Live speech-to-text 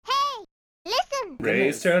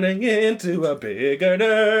Ray's turning into a bigger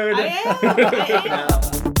nerd. I am.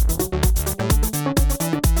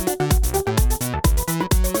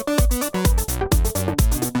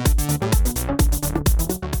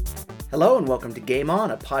 Hello and welcome to Game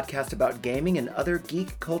On, a podcast about gaming and other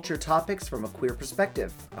geek culture topics from a queer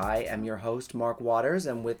perspective. I am your host, Mark Waters,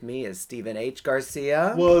 and with me is Stephen H.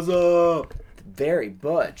 Garcia. What's up? Very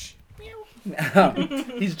butch.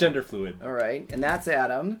 He's gender fluid. All right, and that's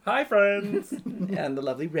Adam. Hi, friends. And the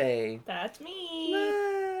lovely Ray. That's me.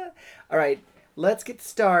 All right, let's get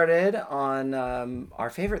started on our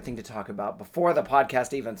favorite thing to talk about before the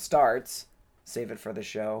podcast even starts. Save it for the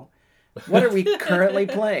show. What are we currently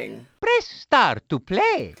playing? Press start to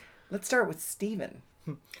play. Let's start with Steven.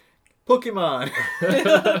 Pokemon.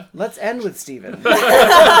 Let's end with Steven.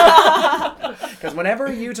 Because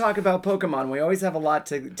whenever you talk about Pokemon, we always have a lot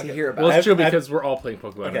to hear about. Well, it's true because we're all playing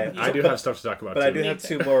Pokemon. Okay. I do have stuff to talk about, But too. I do have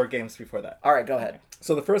two more games before that. All right, go ahead.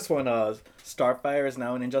 So the first one, Starfire is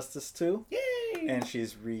now in Injustice 2. Yay! And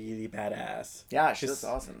she's really badass. Yeah, she She's looks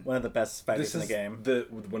awesome. One of the best fighters This in is the game.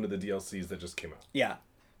 one of the DLCs that just came out. Yeah.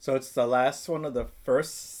 So it's the last one of the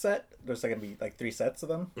first set. There's going to be like 3 sets of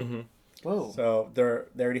them. Mm-hmm. Whoa. So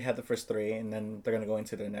they already had the first 3, and then they're going to go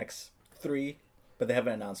into the next 3. But they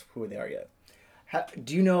haven't announced who they are yet.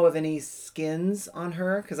 Do you know of any skins on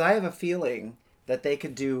her? Because I have a feeling that they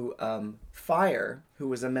could do Fire, who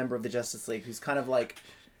was a member of the Justice League, who's kind of like...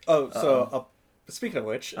 Speaking of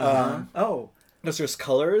which, there's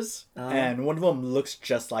colors, and one of them looks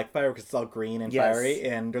just like Fire because it's all green and fiery,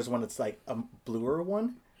 and there's one that's like a bluer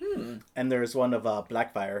one, and there's one of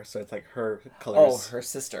Blackfire, so it's like her colors. Oh, her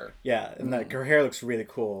sister. Yeah, and like her hair looks really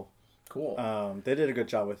cool. Cool. They did a good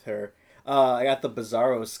job with her. I got the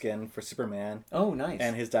Bizarro skin for Superman. Oh, nice.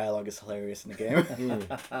 And his dialogue is hilarious in the game.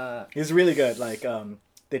 He's really good. Like,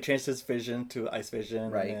 they changed his vision to ice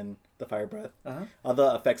vision and the fire breath. All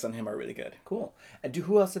the effects on him are really good. Cool. And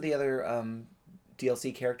who else are the other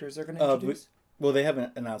DLC characters they're going to introduce? Well, they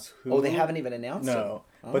haven't announced who. Oh, they haven't even announced it? No.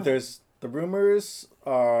 But the rumors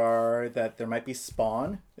are that there might be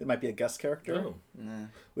Spawn. It might be a guest character. Oh.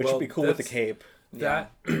 Which would be cool with the cape.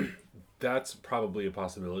 That's probably a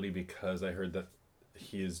possibility because I heard that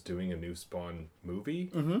he is doing a new Spawn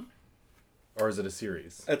movie. Mm-hmm. Or is it a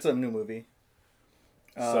series? It's a new movie.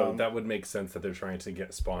 So that would make sense that they're trying to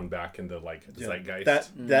get Spawn back in the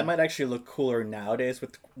zeitgeist. That might actually look cooler nowadays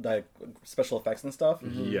with like special effects and stuff.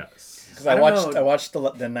 Yes. Because I watched the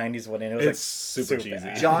 90s one and it was it's super cheesy.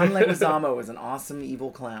 bad. John Leguizamo was an awesome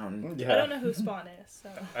evil clown. Yeah. I don't know who Spawn is,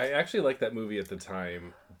 so. I actually liked that movie at the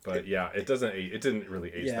time, but yeah, it didn't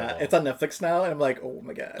really age that well. It's on Netflix now, and I'm like, oh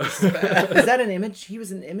my god. Is that an Image? He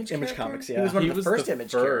was an Image character? Comics, yeah. He was one of the first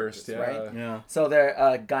Image characters, yeah. right? Yeah. So there,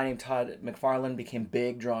 a guy named Todd McFarlane became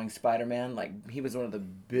big drawing Spider-Man. Like, he was one of the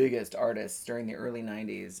biggest artists during the early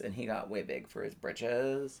 90s, and he got way big for his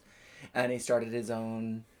britches. And he started his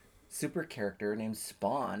own super character named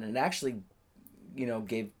Spawn, and actually,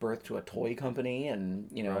 gave birth to a toy company, and,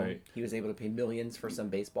 he was able to pay millions for some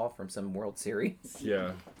baseball from some World Series.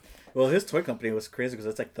 Yeah. Well, his toy company was crazy because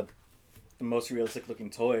it's like the most realistic looking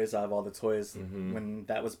toys out of all the toys when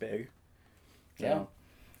that was big. Yeah.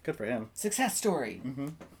 Good for him. Success story. Mm-hmm.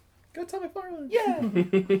 Go Tommy Farland. Yeah.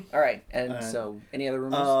 All right. And so, any other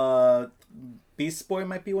rumors? Beast Boy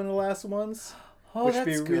might be one of the last ones. Oh, which that's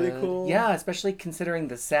would be really good. cool. Yeah, especially considering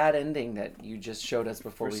the sad ending that you just showed us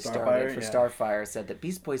before we started. For Starfire, said that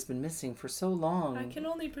Beast Boy's been missing for so long. I can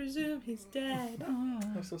only presume he's dead.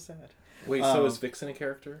 I'm so sad. Wait, so is Vixen a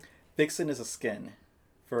character? Vixen is a skin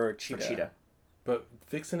for Cheetah. But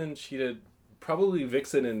Vixen and Cheetah... Probably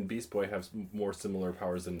Vixen and Beast Boy have more similar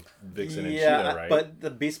powers than Vixen and Cheetah, right? But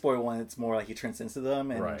the Beast Boy one, it's more like he turns into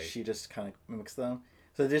them, and she just kind of mimics them.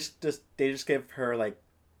 So they just give her like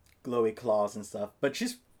glowy claws and stuff, but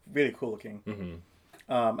she's really cool looking.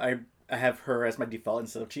 Mm-hmm. I have her as my default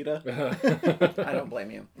instead of Cheetah. I don't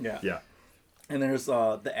blame you. Yeah. And there's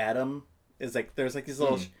the Atom is like there's like these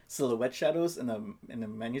little silhouette shadows in the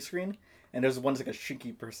menu screen. And there's one that's like a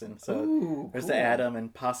shinky person. So there's the Atom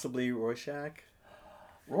and possibly Rorschach.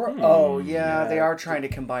 They are trying to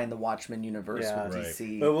combine the Watchmen universe with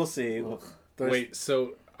DC. But we'll see. Wait,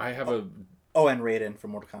 so I have and Raiden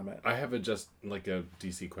from Mortal Kombat. I have a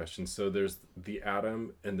DC question. So there's the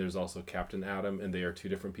Atom and there's also Captain Atom, and they are two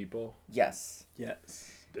different people? Yes.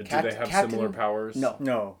 Do they have similar powers?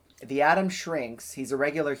 No. The Atom shrinks. He's a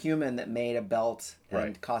regular human that made a belt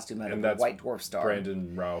and costume out of a White Dwarf star.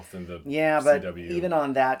 Brandon Routh and the but CW. Even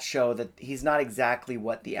on that show, that he's not exactly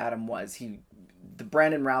what the Atom was. The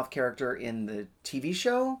Brandon Routh character in the TV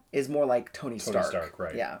show is more like Tony Stark.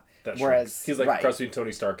 Right? Yeah. That Whereas- shrinks. He's like right. cross between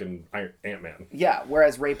Tony Stark and Ant-Man. Yeah,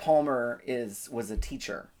 whereas Ray Palmer was a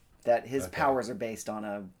teacher. That his Okay. powers are based on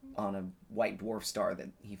a white dwarf star that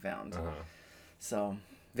he found. Uh-huh. So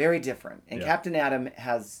very different. And Yeah. Captain Atom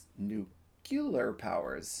has nuclear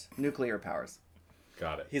powers.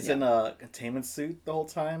 Got it. He's in a containment suit the whole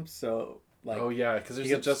time, so like Oh yeah, because there's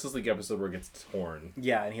he a gets- Justice League episode where it gets torn.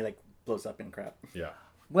 yeah, and he like blows up and crap. Yeah.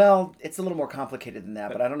 Well, it's a little more complicated than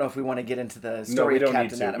that, but I don't know if we want to get into the story we of don't need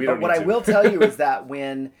Captain to. Atom. We But don't what need I to. will tell you is that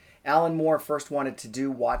when Alan Moore first wanted to do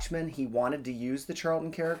Watchmen, he wanted to use the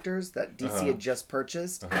Charlton characters that DC had just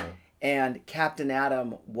purchased, and Captain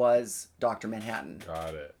Atom was Dr. Manhattan.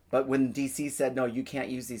 Got it. But when DC said, no, you can't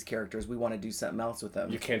use these characters, we want to do something else with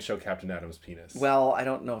them. You can't show Captain Atom's penis. Well, I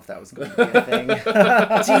don't know if that was going to be a thing.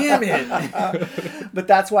 Damn it! But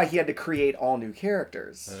that's why he had to create all new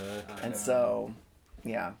characters. And so,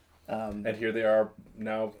 yeah. and here they are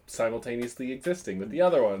now simultaneously existing with the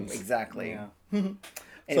other ones. Exactly. Yeah.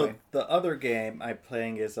 Anyway. So the other game I'm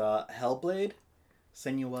playing is Hellblade: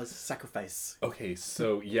 Senua's Sacrifice. Okay,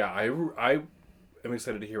 so yeah, I am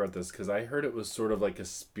excited to hear about this because I heard it was sort of like a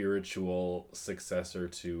spiritual successor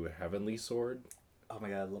to Heavenly Sword. Oh my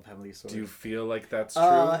god, I love Heavenly Sword. Do you feel like that's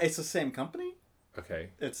true? It's the same company. Okay.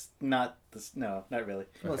 It's not this. No, not really.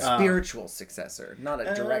 Well, spiritual successor, not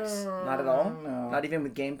a direct, not at all. no. Not even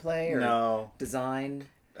with gameplay or No. design.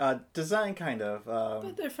 Design kind of.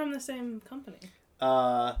 But they're from the same company.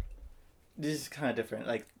 This is kind of different.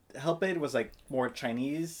 Like Hellblade was like more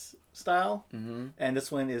Chinese style, and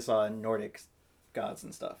this one is Nordic gods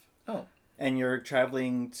and stuff. Oh, And you're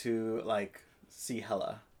traveling to like see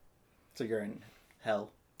Hela, so you're in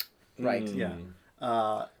hell. right. Yeah.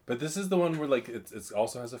 But this is the one where like it's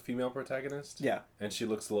also has a female protagonist. Yeah. And she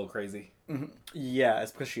looks a little crazy. Yeah,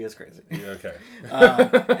 it's because she is crazy. Yeah, okay.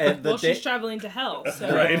 And Well, she's traveling to hell, so...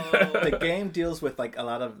 Right. the game deals with like a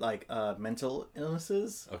lot of like mental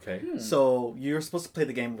illnesses. Okay. So you're supposed to play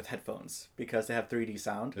the game with headphones because they have 3D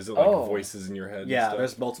sound. Is it like Oh. voices in your head? Yeah, and stuff?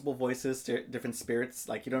 there's multiple voices, different spirits.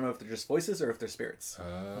 Like you don't know if they're just voices or if they're spirits.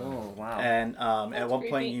 Oh, wow. And at one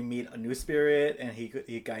point creepy. you meet a new spirit, and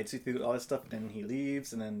he guides you through all this stuff. And then he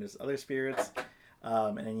leaves, and then there's other spirits,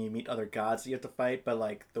 and then you meet other gods that you have to fight. But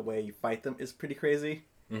like the way you fight them is pretty crazy.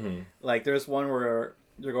 Mm-hmm. Like there's one where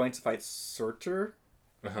you're going to fight Surtur.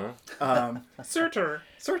 Uh-huh. Surtur.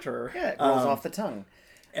 Surtur. Yeah, it rolls off the tongue.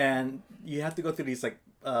 And you have to go through these like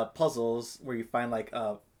puzzles where you find like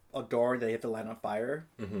a door that you have to light on fire.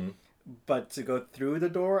 Mm-hmm. But to go through the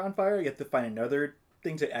door on fire, you have to find another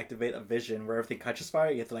thing to activate a vision where everything catches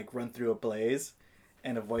fire. You have to like run through a blaze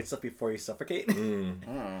and avoid stuff before you suffocate.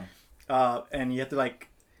 And you have to like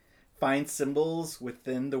find symbols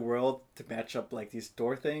within the world to match up like these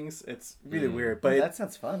door things. It's really weird, but That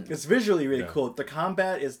sounds fun. it's visually really Yeah. cool. The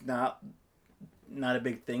combat is not a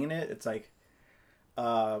big thing in it. It's like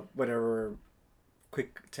whatever,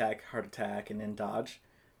 quick attack, hard attack, and then dodge.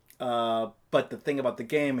 But the thing about the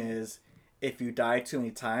game is, if you die too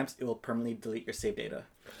many times, it will permanently delete your save data.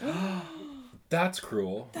 That's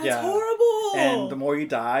cruel. That's Yeah. horrible! And the more you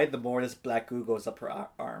die, the more this black goo goes up her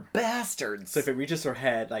arm. Bastards. So if it reaches her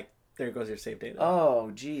head, like there goes your save data.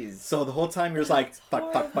 Oh, jeez. So the whole time you're just like,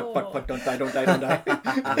 fuck, horrible. don't die, don't die, don't die.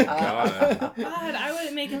 God. God, I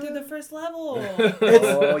wouldn't make it through the first level.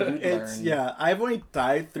 Oh, you'd It's learn. yeah. I've only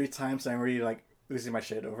died 3 times, and I'm already like losing my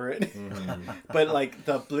shit over it. But like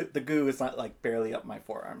the goo is not like barely up my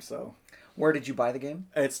forearm, so Where did you buy the game?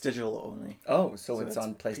 it's digital only. Oh, so it's it's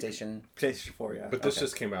on PlayStation. PlayStation 4, yeah. But this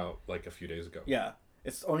just came out like a few days ago. Yeah,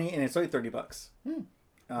 it's only $30.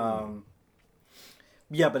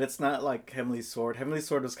 Yeah, but it's not like Heavenly Sword. Heavenly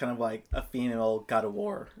Sword was kind of like a female God of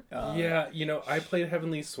War. Yeah, you know, I played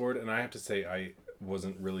Heavenly Sword, and I have to say I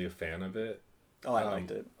wasn't really a fan of it. Oh, I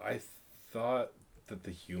liked it. I thought that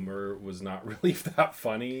the humor was not really that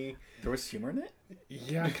funny. There was humor in it.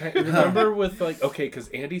 Yeah, remember with like, okay, because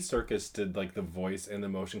Andy Serkis did like the voice and the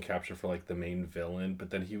motion capture for like the main villain, but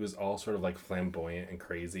then he was all sort of like flamboyant and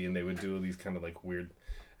crazy, and they would do these kind of like weird,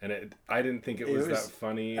 and I didn't think it was that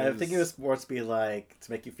funny. I think it was more to be like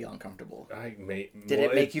to make you feel uncomfortable. Did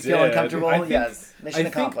it make you feel uncomfortable? I think, Yes. Mission I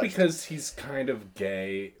think accomplished. because he's kind of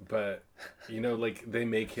gay, but you know, like they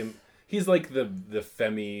make him. He's like the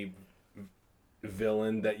femi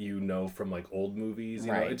villain that you know from like old movies.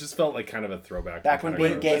 You know, Right. it just felt like kind of a throwback. Back to when kinda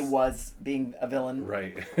being gross. gay was being a villain.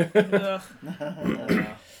 Right. Ugh.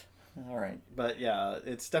 All right. But yeah,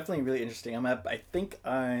 it's definitely really interesting. I think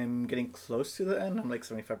I'm getting close to the end. I'm like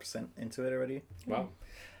 75% into it already. Wow.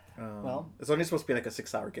 Well, It's only supposed to be like a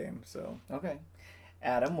 6-hour game, so okay.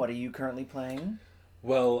 Adam, what are you currently playing?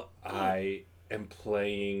 Well, I am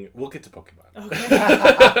playing. We'll get to Pokemon.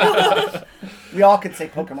 Okay. We all could say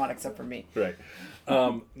Pokemon except for me. Right.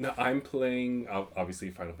 No, I'm playing,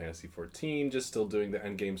 obviously, Final Fantasy 14, just still doing the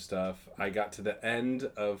endgame stuff. I got to the end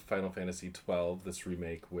of Final Fantasy 12, this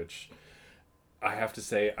remake, which I have to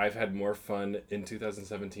say I've had more fun in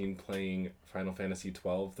 2017 playing Final Fantasy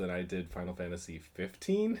 12 than I did Final Fantasy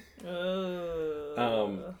 15.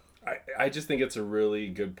 I just think it's a really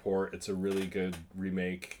good port. It's a really good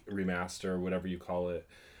remake, remaster, whatever you call it.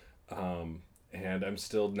 And I'm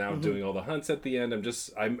still now doing all the hunts at the end.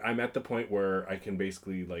 I'm at the point where I can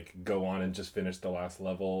basically like go on and just finish the last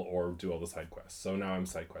level or do all the side quests. So now I'm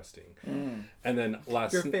side questing. And then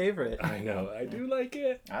Your favorite. I know, I do like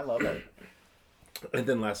it. I love it. And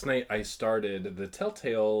then last night I started the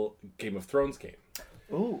Telltale Game of Thrones game.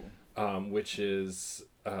 Ooh. Which is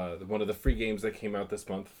one of the free games that came out this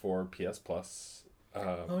month for PS Plus.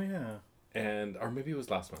 Oh yeah. Or maybe it was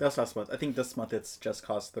last month. That was last month. I think this month it's Just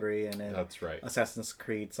Cause 3 and then That's right. Assassin's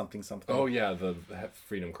Creed something. Oh yeah, the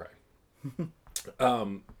Freedom Cry.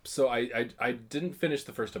 So I didn't finish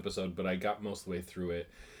the first episode, but I got most of the way through it.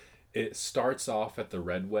 It starts off at the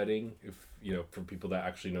Red Wedding, for people that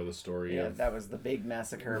actually know the story. Yeah, that was the big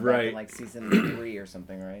massacre back Right. in like season 3 or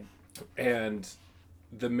something, right? And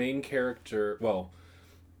the main character,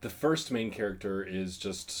 the first main character is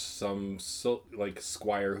just some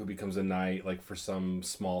squire who becomes a knight, like for some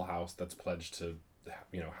small house that's pledged to,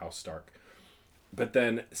 House Stark. But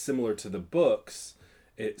then, similar to the books,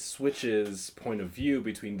 it switches point of view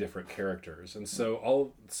between different characters, and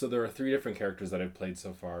so there are 3 different characters that I've played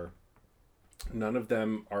so far. None of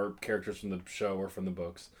them are characters from the show or from the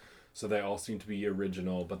books, so they all seem to be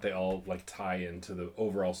original, but they all like tie into the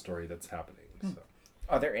overall story that's happening. So.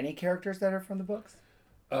 Are there any characters that are from the books?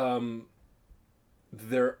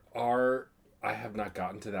 There are. I have not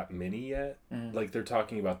gotten to that many yet. Like they're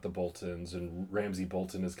talking about the Boltons and Ramsay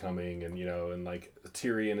Bolton is coming, and and like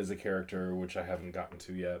Tyrion is a character which I haven't gotten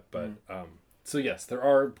to yet. But so yes, there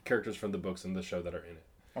are characters from the books and the show that are in it.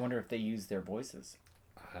 I wonder if they use their voices.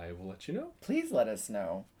 I will let you know. Please let us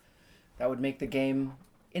know. That would make the game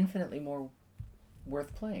infinitely more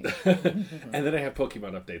worth playing. And then I have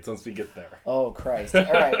Pokemon updates once we get there. Oh, Christ. All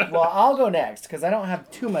right. Well, I'll go next because I don't have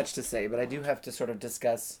too much to say, but I do have to sort of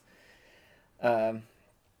discuss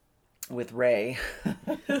with Ray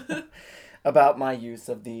about my use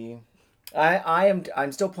of the...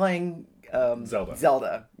 I'm still playing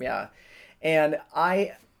Zelda, yeah. And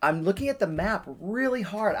I'm looking at the map really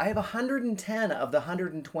hard. I have 110 of the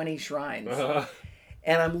 120 shrines.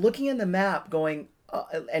 And I'm looking at the map going...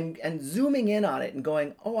 and zooming in on it and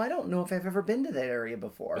going, oh, I don't know if I've ever been to that area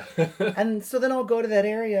before. And so then I'll go to that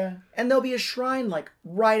area and there'll be a shrine like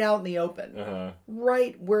right out in the open.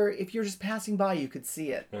 Right where if you're just passing by, you could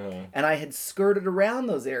see it. And I had skirted around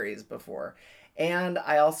those areas before. And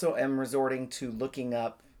I also am resorting to looking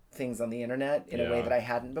up things on the internet in a way that I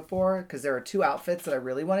hadn't before, because there are 2 outfits that I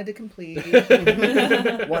really wanted to complete.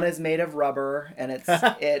 One is made of rubber and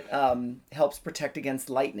it helps protect against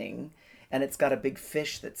lightning. And it's got a big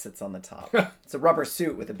fish that sits on the top. It's a rubber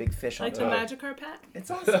suit with a big fish on Like top. the Magikarp pack? It's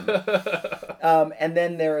awesome. And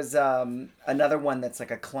then there's another one that's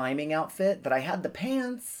like a climbing outfit, but I had the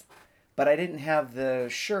pants, but I didn't have the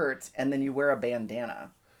shirt, and then you wear a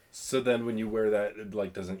bandana. So then when you wear that, it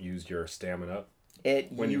like doesn't use your stamina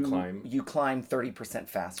you climb? You climb 30%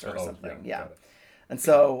 faster or something. Yeah. Got it. And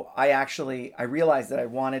so I realized that I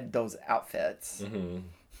wanted those outfits. Mm-hmm.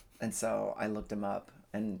 And so I looked them up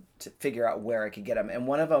and to figure out where I could get them. And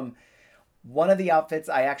one of the outfits,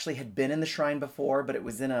 I actually had been in the shrine before, but it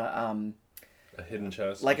was in a hidden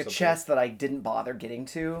chest, like a chest that I didn't bother getting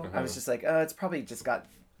to. I was just like, oh, it's probably just got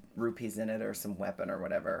rupees in it or some weapon or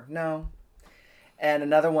whatever. No. And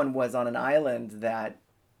another one was on an island that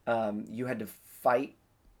you had to fight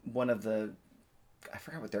one of the, I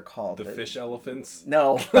forgot what they're called. The fish elephants?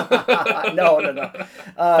 No. No.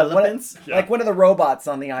 Elephants? Like one of the robots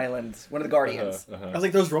on the island. One of the guardians. I was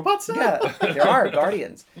like, those robots? Yeah, there are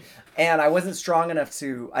guardians. And I wasn't strong enough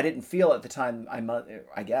I didn't feel at the time,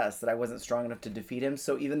 I guess, that I wasn't strong enough to defeat him.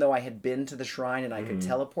 So even though I had been to the shrine and I could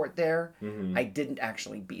teleport there, I didn't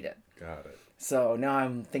actually beat it. Got it. So now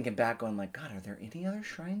I'm thinking back going like, God, are there any other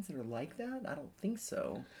shrines that are like that? I don't think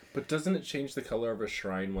so. But doesn't it change the color of a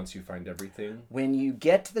shrine once you find everything? When you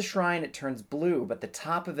get to the shrine, it turns blue, but the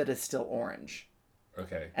top of it is still orange.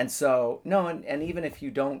 Okay. And so, and even if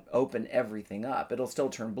you don't open everything up, it'll still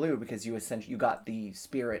turn blue because you got the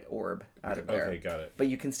spirit orb out of there. Okay, got it. But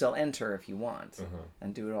you can still enter if you want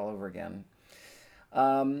and do it all over again.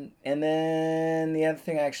 And then the other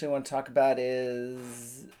thing I actually want to talk about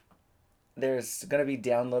is there's going to be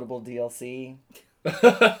downloadable DLC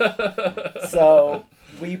So,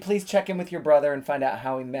 will you please check in with your brother and find out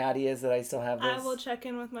how mad he is that I still have this? I will check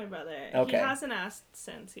in with my brother. Okay. He hasn't asked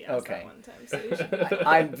since he asked Okay. that one time. So you should...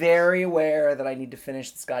 I'm very aware that I need to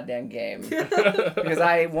finish this goddamn game because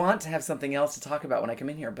I want to have something else to talk about when I come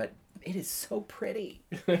in here, but it is so pretty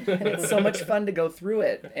and it's so much fun to go through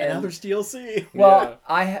it. And now there's DLC. Well,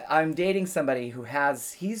 I'm dating somebody who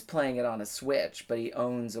he's playing it on a Switch, but he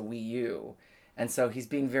owns a Wii U. And so he's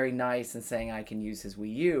being very nice and saying I can use his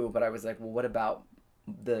Wii U, but I was like, well, what about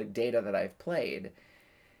the data that I've played?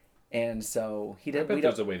 And so he I did. bet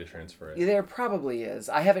there's a way to transfer it. There probably is.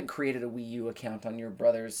 I haven't created a Wii U account on your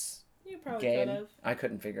brother's You probably game. could have. I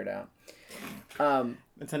couldn't figure it out.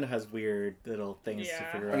 Nintendo has weird little things to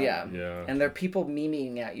Yeah. figure out. Yeah. Yeah. And there are people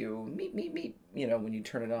memeing at you, meep, you know, when you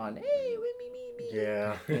turn it on. Hey, me.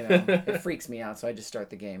 Yeah. You know, it freaks me out, so I just start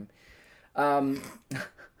the game.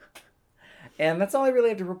 And that's all I really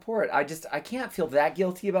have to report. I can't feel that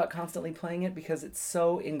guilty about constantly playing it because it's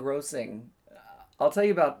so engrossing. I'll tell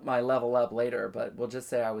you about my level up later, but we'll just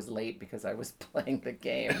say I was late because I was playing the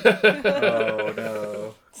game. Oh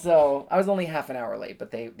no. So I was only half an hour late,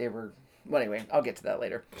 but they were... Well, anyway, I'll get to that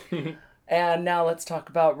later. And now let's talk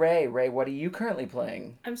about Ray. Ray, what are you currently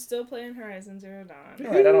playing? I'm still playing Horizon Zero Dawn.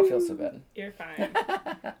 All right, I don't feel so bad. You're fine.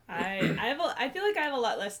 I feel like I have a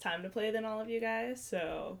lot less time to play than all of you guys,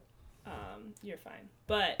 so you're fine.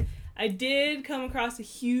 But I did come across a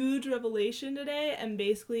huge revelation today, and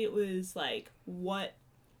basically it was like what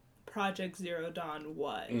Project Zero Dawn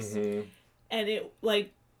was. Mm-hmm. And it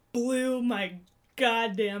like blew my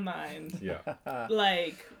goddamn mind. Yeah.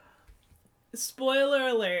 Like, spoiler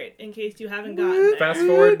alert in case you haven't gotten there. Fast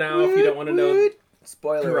forward now if you don't want to know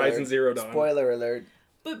Spoiler Horizon alert. Zero Dawn. Spoiler alert.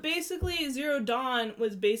 But basically, Zero Dawn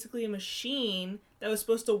was basically a machine that was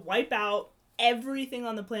supposed to wipe out everything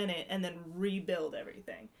on the planet and then rebuild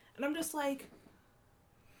everything. And I'm just like,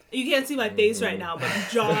 you can't see my face right now, but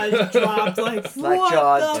jaws dropped like, Slack what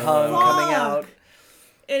jaw, the tongue fuck? coming out.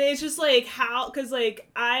 And it's just like, how, because like,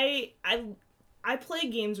 I play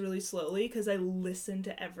games really slowly because I listen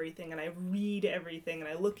to everything and I read everything and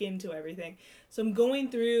I look into everything. So I'm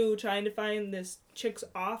going through trying to find this chick's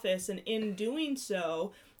office, and in doing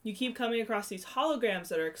so, you keep coming across these holograms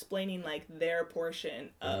that are explaining like their portion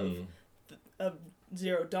of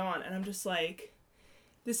Zero Dawn, and I'm just like,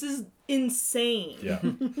 this is insane. Yeah.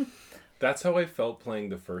 That's how I felt playing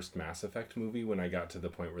the first Mass Effect movie when I got to the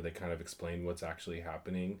point where they kind of explained what's actually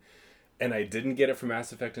happening. And I didn't get it from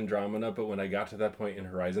Mass Effect Andromeda, but when I got to that point in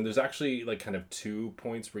Horizon, there's actually like kind of 2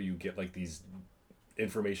 points where you get like these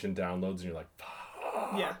information downloads and you're like,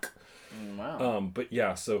 fuck. Yeah. Wow. But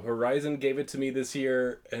yeah, so Horizon gave it to me this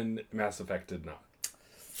year and Mass Effect did not.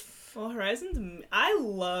 Well, I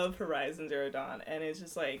love Horizon Zero Dawn, and it's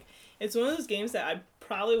just like, it's one of those games that I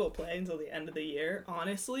probably will play until the end of the year,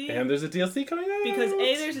 honestly. And there's a DLC coming out. Because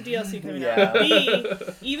A, there's a DLC coming Yeah. out. B,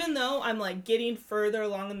 even though I'm like getting further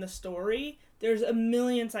along in the story, there's a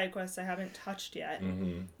million side quests I haven't touched yet.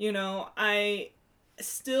 Mm-hmm. You know, I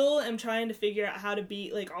still am trying to figure out how to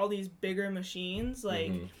beat like all these bigger machines.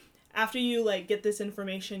 Like after you like get this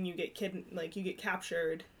information, you get you get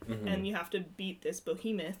captured, and you have to beat this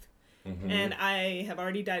behemoth. And I have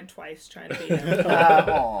already died twice trying to beat him.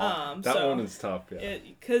 Aw. That So one is tough, yeah.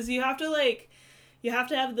 because you have to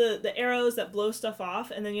have the arrows that blow stuff off,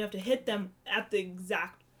 and then you have to hit them at the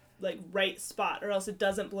exact like right spot, or else it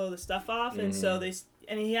doesn't blow the stuff off. And so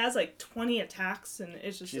he has like 20 attacks, and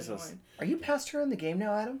it's just annoying. Are you past her in the game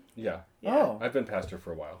now, Adam? Yeah. Oh. I've been past her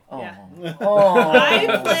for a while. Oh. Yeah. Oh.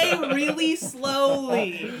 I play really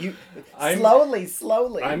slowly,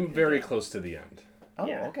 Slowly. I'm very close to the end. Oh,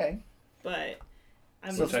 Yeah. okay. but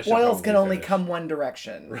I'm So Which I should spoils probably can only finish. come one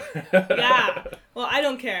direction. yeah. Well, I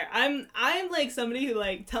don't care. I'm like somebody who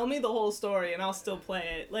like tell me the whole story and I'll still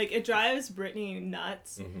play it. Like it drives Brittany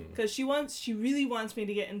nuts because she really wants me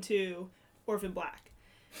to get into Orphan Black.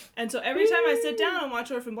 And so every time I sit down and watch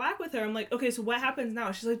Orphan Black with her, I'm like, okay, so what happens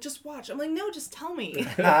now? She's like, just watch. I'm like, no, just tell me.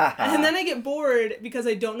 And then I get bored because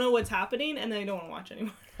I don't know what's happening, and then I don't want to watch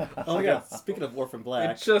anymore. Oh yeah. Speaking of Orphan Black,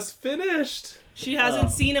 It just finished. She hasn't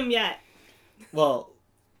seen him yet. well,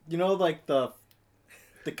 you know, like the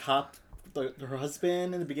cop, her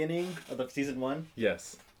husband in the beginning of the season 1.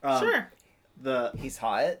 Yes. Sure. He's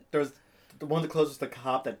hot. There was the one that closest the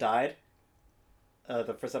cop that died.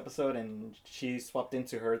 The first episode, and she swapped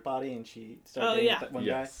into her body, and she started dating that one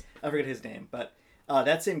Yes. guy. I forget his name, but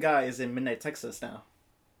that same guy is in Midnight Texas now.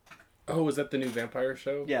 Oh, is that the new vampire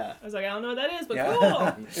show? Yeah, I was like, I don't know what that is, but Yeah.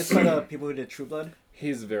 cool. it's by the people who did True Blood.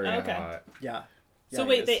 He's very Okay. hot. Yeah. So Yeah,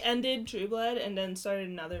 wait, he they is. ended True Blood and then started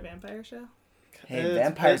another vampire show? Hey,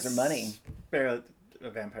 vampires are it's money. Barely a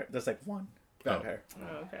vampire. There's like one. vampire.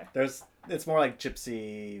 Oh, okay. It's more like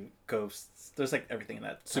gypsy, ghosts. There's like everything in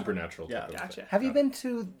that. Supernatural. Yeah. type of Gotcha. thing. Have you been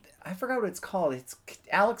to? I forgot what it's called. It's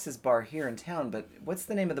Alex's bar here in town. But what's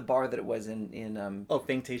the name of the bar that it was in? Oh,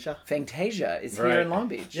 Fantasia. Fantasia is Right. here in Long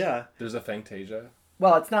Beach. Yeah. There's a Fantasia.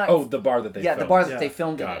 Well, it's not. Oh, the bar that they yeah, filmed. the bar that Yeah. they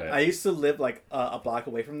filmed Got in. it. I used to live like a block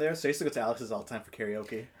away from there, so I used to go to Alex's all the time for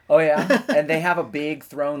karaoke. Oh yeah, and they have a big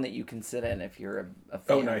throne that you can sit in if you're a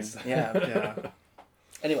fan. Oh, nice. Yeah. Yeah.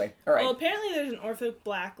 Anyway, all right. Well, apparently there's an Orphic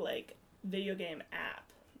Black like video game app.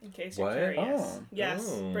 In case you're What? curious. Oh. Yes,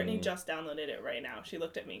 Oh. Brittany just downloaded it right now. She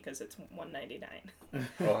looked at me because it's $1.99.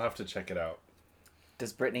 I'll have to check it out.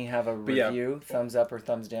 Does Brittany have a yeah. review? Thumbs up or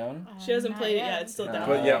thumbs down? She hasn't Not played it yet. yet. It's still down.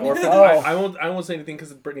 But yeah, Orphan. Oh. I won't say anything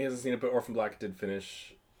because Brittany hasn't seen it. But Orphan Black did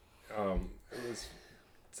finish. It was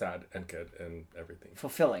sad and good and everything.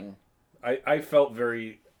 Fulfilling. I felt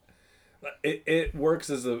very. It works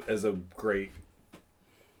as a great,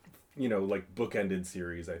 like bookended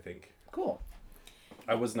series. I think Cool.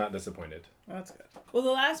 I was not disappointed. That's good. Well, the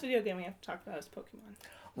last video game we have to talk about is Pokemon.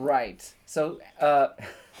 Right. So,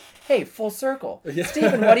 hey, full circle.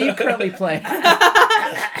 Steven, what are you currently playing?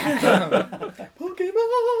 Pokemon.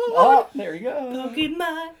 Oh, there you go.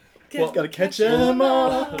 Pokemon. Well, Gotta catch them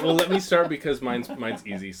all. Well, let me start because mine's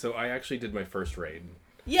easy. So I actually did my first raid. Oh,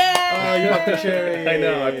 Yay! you popped the cherry. I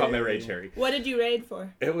know, I popped my raid cherry. What did you raid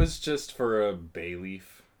for? It was just for a bay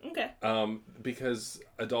leaf. Okay. Because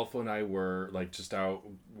Adolfo and I were like just out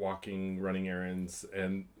walking, running errands,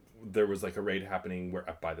 and there was like a raid happening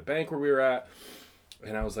by the bank where we were at.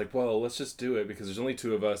 And I was like, well, let's just do it because there's only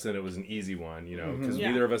two of us and it was an easy one, because Yeah.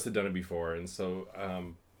 neither of us had done it before. And so,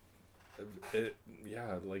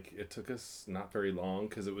 it took us not very long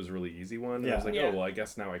because it was a really easy one. And I was like, Yeah. oh, well, I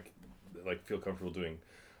guess now I feel comfortable doing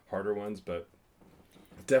harder ones, but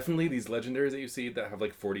definitely these legendaries that you see that have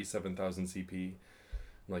like 47,000 CP,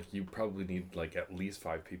 like you probably need like at least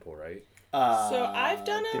 5 people, right? So I've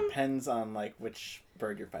done 'em- Depends on like which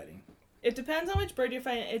bird you're fighting. It depends on which bird you're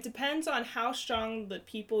fighting. It depends on how strong the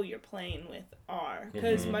people you're playing with are.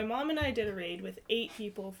 Because my mom and I did a raid with 8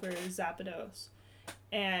 people for Zapdos.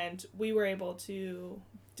 And we were able to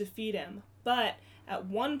defeat him. But at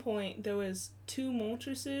one point, there was 2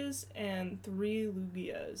 Moltres and 3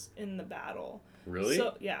 Lugias in the battle. Really?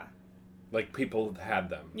 So, yeah. Like people had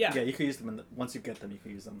them. Yeah. Yeah, you can use them once you get them. You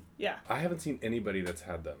can use them. Yeah. I haven't seen anybody that's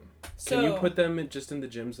had them. So, Can you put them just in the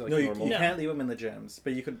gyms like No, you normal? can't leave them in the gyms,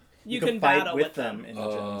 but you can can fight battle with with them them. in the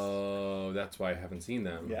gyms. Oh, that's why I haven't seen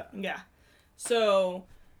them. Yeah. Yeah. So,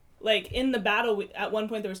 like, in the battle, at one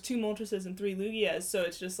point there was 2 Moltres and 3 Lugias, so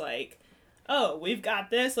it's just like, oh, we've got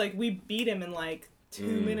this. Like, we beat him in, like,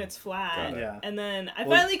 2 minutes flat. Got it. Yeah. And then I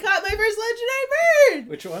Well- finally caught my first legendary bird!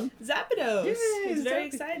 Which one? Zapdos. Yay, It's very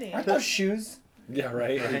Zapdos. exciting. Aren't those shoes? Yeah,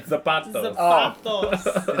 right? Zapatos.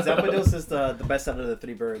 Zapdos. And Zapdos is the best out of the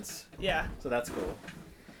 3 birds, Yeah. so that's cool.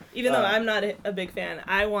 Even though I'm not a big fan,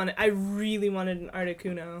 I really wanted an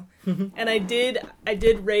Articuno. And I did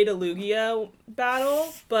raid a Lugia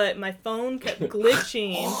battle, but my phone kept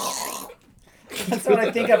glitching. That's what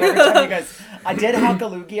I think of every time you guys. I did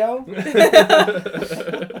Hakalugio.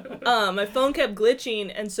 My phone kept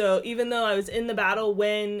glitching, and so even though I was in the battle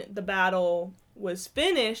when the battle was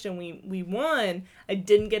finished and we won, I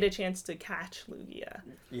didn't get a chance to catch Lugia.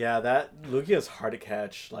 Yeah, that Lugia is hard to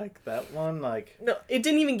catch. Like that one, like No, it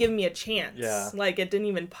didn't even give me a chance. Yeah. Like, it didn't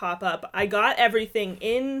even pop up. I got everything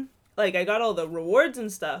in, like, I got all the rewards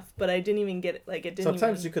and stuff, but I didn't even get, like, it didn't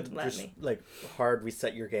sometimes even you could let just me. like hard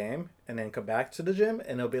reset your game and then come back to the gym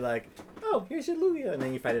and it'll be like, oh, here's your Lugia, and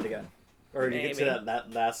then you fight it again, or you get to Maybe.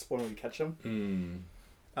 that last one when you catch them.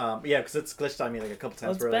 Mm. Yeah, because it's glitched on me like a couple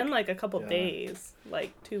Well, times. it's where, been, like, a couple yeah. days.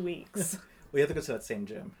 Like, 2 weeks. we have to go to that same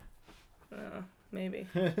gym. Maybe.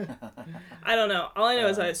 I don't know. All I know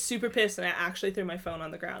is I was super pissed and I actually threw my phone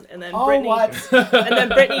on the ground. And then Oh, Brittany what? and then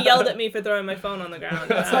Brittany yelled at me for throwing my phone on the ground.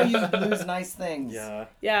 That's how you lose nice things. Yeah,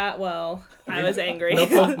 Yeah, well, I was angry. No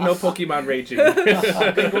Pokemon raging.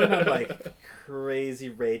 I've been going on like crazy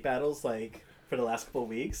raid battles like for the last couple of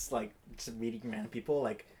weeks, like just meeting random people,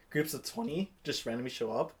 like groups of 20 just randomly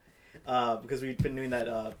show up, because we've been doing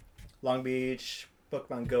that Long Beach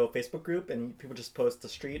Pokemon Go Facebook group, and people just post the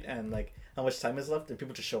street and like how much time is left, and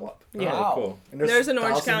people just show up. Yeah. Wow. Cool. And There's an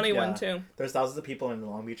Orange thousands- County one yeah, too. There's thousands of people in the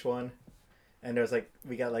Long Beach one, and there's like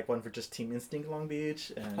we got like one for just Team Instinct Long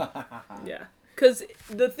Beach, and Yeah. Because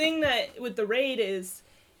the thing that with the raid is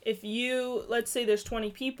if you, let's say there's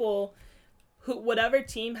 20 people, whatever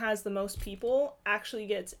team has the most people actually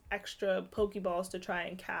gets extra Pokeballs to try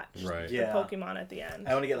and catch Right. the Yeah. Pokemon at the end.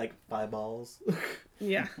 I want to get like 5 balls,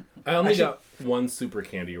 Yeah. I only Actually- got one super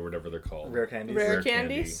candy or whatever they're called. rare candies. Rare Rare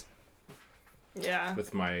candy. candies? Yeah.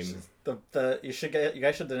 with mine. You guys should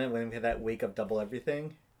have done it when we had that week of double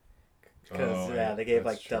everything. Because Oh, they gave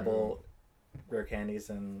that's like true. double rare candies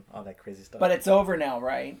and all that crazy stuff. But it's over now,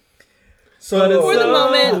 right? so For the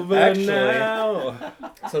moment. over Actually- now.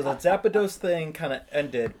 So the Zapdos thing kind of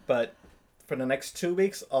ended, but for the next 2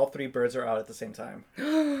 weeks, all 3 birds are out at the same time.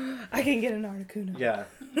 I can get an Articuno. Yeah.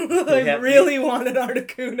 I really want an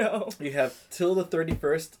Articuno. You have till the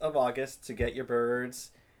 31st of August to get your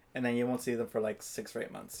birds, and then you won't see them for like 6 or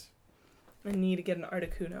 8 months. I need to get an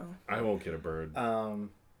Articuno. I won't get a bird.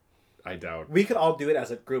 I doubt. We could all do it as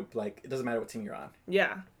a group. Like, it doesn't matter what team you're on.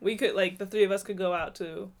 Yeah, we could, like, the 3 of us could go out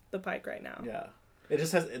to the Pike right now. Yeah. It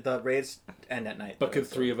just has, the raids end at night. But could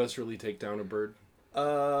 3 of us really take down a bird?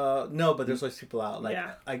 No, but there's always people out. Like,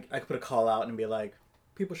 Yeah. I could put a call out and be like,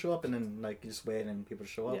 people show up, and then, like, you just wait and people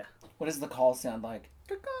show up. Yeah. What does the call sound like?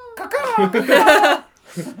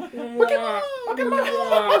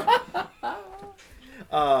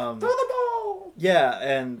 Yeah,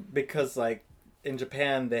 and because, like, in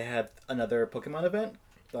Japan, they had another Pokemon event,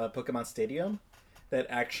 the Pokemon Stadium, that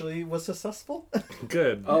actually was successful.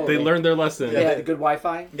 Good. Oh, they they- learned their lesson. Yeah, the good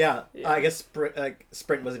Wi-Fi. Yeah, Yeah. I guess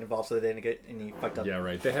Sprint wasn't involved, so they didn't get any fucked up. Yeah,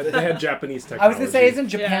 right. They had Japanese I technology. was gonna say, isn't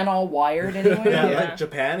Japan Yeah. all wired anyway? Yeah, Yeah. like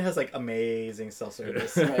Japan has like amazing cell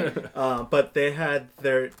service. Right. But they had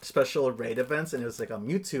their special raid events, and it was like a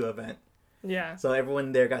Mewtwo event. Yeah. So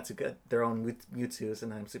everyone there got to get their own Mewtwo's,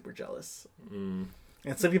 and I'm super jealous.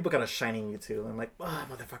 And some people got a shiny Mewtwo, and I'm like, ah,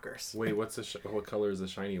 motherfuckers. Wait, what color is the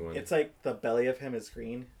shiny one? It's like the belly of him is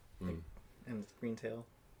green, and it's green tail.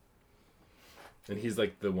 And he's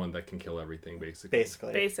like the one that can kill everything, basically.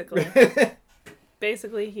 Basically.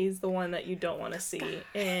 Basically, he's the one that you don't want to see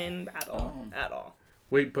in battle at all.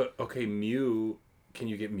 Wait, but okay, Mew. Can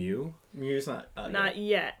you get Mew? Mew's not. Not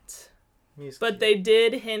yet. Mew's But they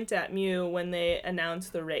did hint at Mew when they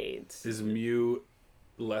announced the raids. Is Mew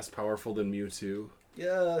less powerful than Mewtwo?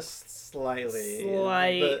 just slightly.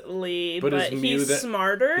 Slightly, But is but Mew he's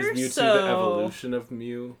smarter, Is Mewtwo so... the evolution of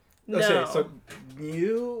Mew? No. Okay, so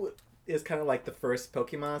Mew is kind of like the first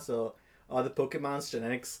Pokemon, so all the Pokemon's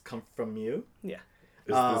genetics come from Mew. Yeah.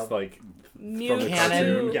 Is this like Mew from the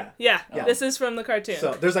Canon? cartoon? Yeah. Yeah, this is from the cartoon.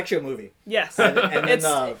 So there's actually a movie. Yes. And then, It's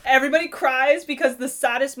everybody cries because the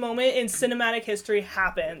saddest moment in cinematic history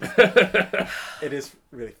happened. it is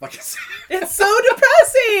really fucking sad. It's so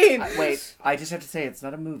depressing. Wait, I just have to say, it's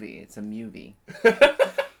not a movie; it's a movie.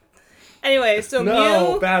 Anyway, so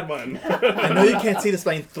No, bad one. I know you can't see this,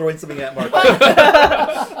 but I'm throwing something at Mark.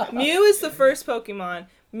 Mew is the first Pokemon.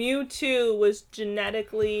 Mewtwo was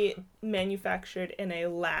genetically manufactured in a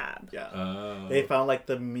lab. Yeah. Oh. They found like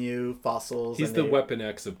the Mew fossils. He's and the they- Weapon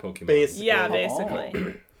X of Pokemon. Basically. Yeah,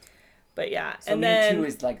 basically. But yeah, So and Mewtwo then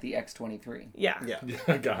is like the X-23. yeah.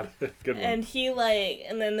 Yeah. Got it. Good one. And he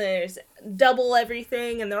and then there's double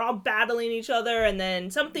everything, and they're all battling each other, and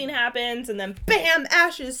then something happens, and then bam,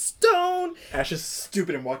 Ash is stone. Ash is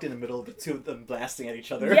stupid and walked in the middle of the two of them blasting at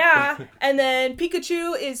each other. Yeah, and then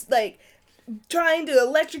Pikachu is like trying to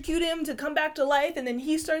electrocute him to come back to life, and then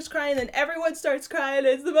he starts crying, and everyone starts crying.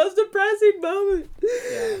 It's the most depressing moment.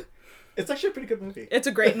 Yeah. It's actually a pretty good movie. It's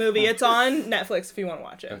a great movie. It's on Netflix if you want to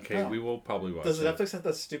watch it. Okay, we will probably watch Does it. Netflix have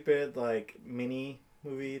that stupid like mini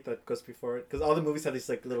movie that goes before it? Because all the movies have these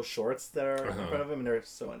like little shorts that are in front of them, and they're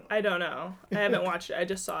so annoying. I don't know. I haven't watched it. I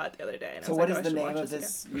just saw it the other day. And So I was what like, is oh, I the should name watch of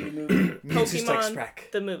this this new movie? Mewtwo Strikes Pokemon, Back.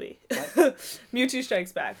 the movie. Mewtwo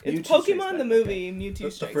Strikes Back. It's Mewtwo Strikes Pokemon Back, the movie, Mewtwo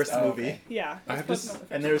The Strikes first Back. movie. okay. Yeah. I have it's this- Pokemon.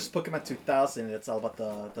 And there's Pokemon 2000. It's all about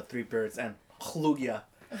the three birds and Lugia.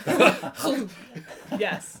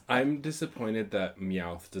 Yes. I'm disappointed that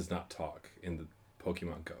Meowth does not talk in the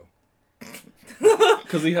Pokemon Go.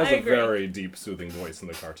 Because he has I a agree. very deep, soothing voice in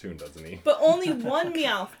the cartoon, doesn't he? But only one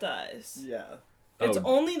Meowth does. Yeah. It's Oh.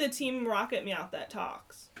 only the Team Rocket Meowth that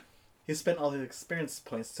talks. He spent all his experience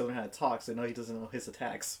points to learn how to talk, so now he doesn't know his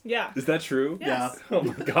attacks. Yeah. Is that true? Yes. Oh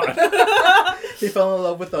my god. He fell in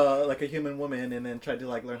love with a human woman and then tried to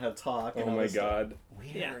like learn how to talk. Oh and all my this stuff. god.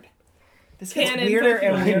 Weird. Yeah. This gets Canon weirder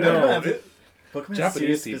and Pokemon. weirder. I know. Pokemon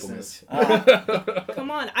Japanese serious people. business. Come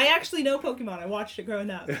on. I actually know Pokemon. I watched it growing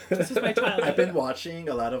up. This was my childhood. I've been watching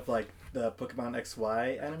a lot of like the Pokemon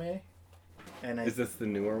XY anime, and Is this the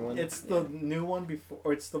newer one? it's the new one before,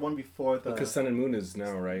 or it's the one before the. Because Sun and Moon is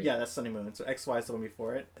now, right? Yeah, that's Sun and Moon. So XY is the one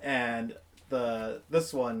before it, and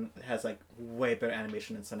this one has like way better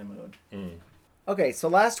animation than Sun and Moon. Okay, so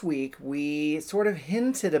last week we sort of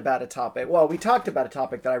hinted about a topic. Well, we talked about a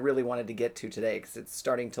topic that I really wanted to get to today because it's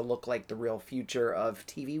starting to look like the real future of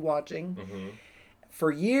TV watching.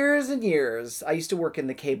 For years and years, I used to work in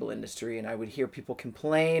the cable industry, and I would hear people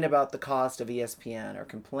complain about the cost of ESPN or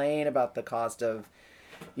complain about the cost of,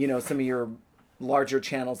 some of your larger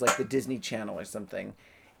channels like the Disney Channel or something.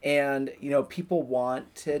 And, people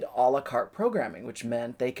wanted a la carte programming, which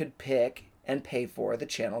meant they could pick and pay for the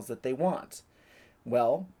channels that they want.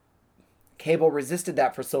 Well, cable resisted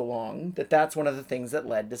that for so long that that's one of the things that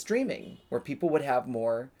led to streaming, where people would have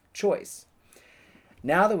more choice.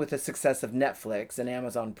 Now that with the success of Netflix and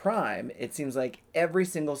Amazon Prime, it seems like every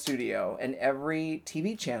single studio and every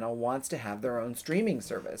TV channel wants to have their own streaming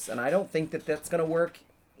service. And I don't think that that's going to work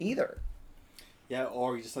either. Yeah,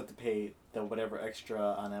 or you just have to pay the whatever extra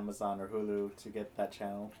on Amazon or Hulu to get that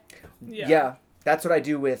channel. Yeah, that's what I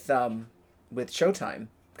do with Showtime,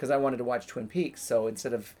 because I wanted to watch Twin Peaks. So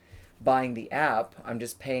instead of buying the app, I'm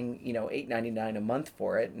just paying, $8.99 a month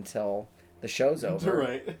for it until the show's over.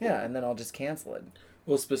 Right. Yeah, and then I'll just cancel it.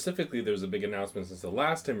 Well, specifically, there's a big announcement since the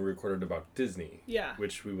last time we recorded about Disney. Yeah.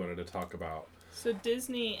 Which we wanted to talk about. So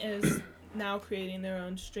Disney is now creating their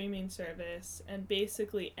own streaming service and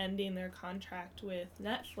basically ending their contract with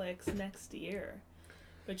Netflix next year,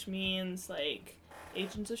 which means like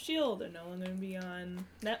Agents of S.H.I.E.L.D. are no longer going to be on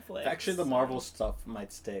Netflix. Actually, the Marvel stuff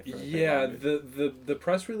might stay for a bit Yeah, longer. the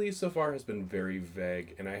press release so far has been very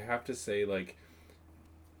vague, and I have to say, like,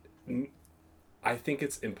 I think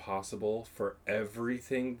it's impossible for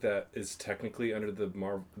everything that is technically under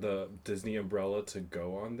the Disney umbrella to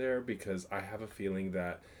go on there, because I have a feeling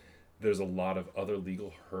that there's a lot of other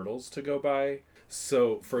legal hurdles to go by.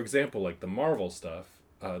 So, for example, like the Marvel stuff,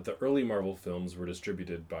 the early Marvel films were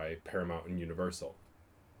distributed by Paramount and Universal.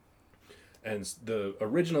 And the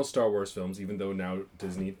original Star Wars films, even though now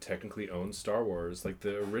Disney technically owns Star Wars, like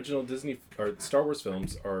the original Star Wars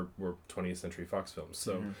films were 20th Century Fox films.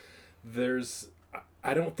 So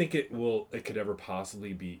I don't think it could ever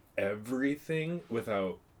possibly be everything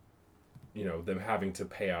without, them having to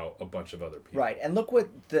pay out a bunch of other people. Right, and look what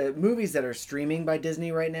the movies that are streaming by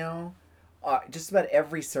Disney right now. Just about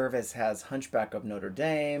every service has Hunchback of Notre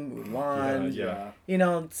Dame, Mulan.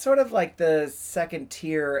 Yeah. Sort of like the second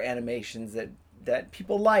tier animations that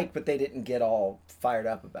people like, but they didn't get all fired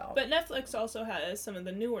up about. But Netflix also has some of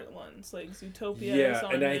the newer ones, like Zootopia is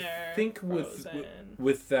on and there. I think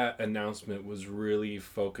with that announcement was really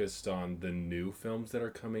focused on the new films that are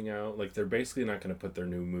coming out. Like, they're basically not going to put their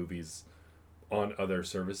new movies on other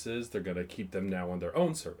services. They're going to keep them now on their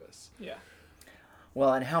own service. Yeah.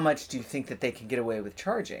 Well, and how much do you think that they can get away with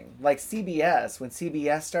charging? Like CBS, when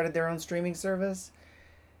CBS started their own streaming service,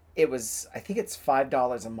 I think it's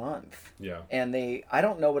 $5 a month. Yeah. And I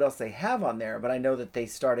don't know what else they have on there, but I know that they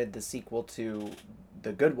started the sequel to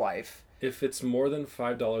The Good Wife. If it's more than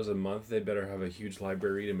 $5 a month, they better have a huge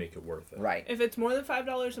library to make it worth it. Right. If it's more than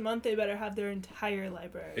 $5 a month, they better have their entire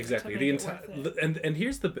library. Exactly. The entire and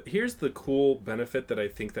here's the cool benefit that I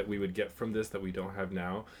think that we would get from this that we don't have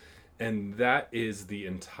now. And that is the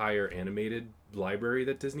entire animated library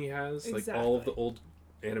that Disney has. Exactly. Like all of the old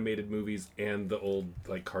animated movies and the old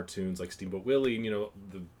like cartoons like Steamboat Willie and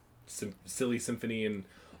the Silly Symphony and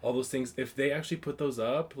all those things. If they actually put those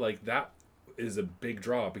up, like that is a big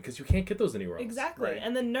draw because you can't get those anywhere else. Exactly. Right.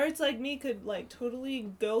 And then nerds like me could like totally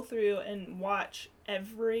go through and watch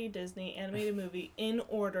every Disney animated movie in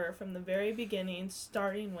order from the very beginning,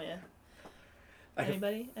 starting with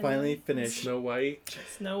anybody? Finally finished Snow White.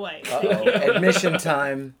 Snow White. Uh-oh. Admission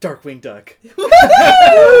time. Darkwing Duck.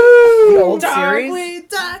 The old series? Darkwing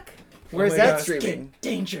Duck. Where's Oh my that gosh. streaming?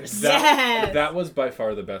 Dangerous. Yes. That was by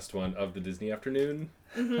far the best one of the Disney afternoon.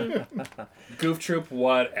 Goof Troop,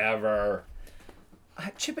 whatever.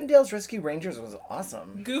 Chippendales Rescue Rangers was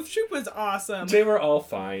awesome. Goof Troop was awesome. They were all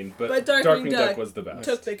fine, but Darkwing Duck was the best.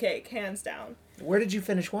 Took the cake, hands down. Where did you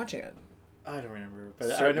finish watching it? I don't remember,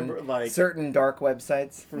 but I remember like certain dark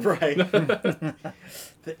websites. right.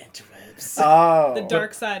 The interwebs. Oh, The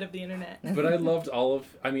dark side of the internet. But I loved all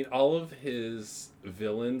of his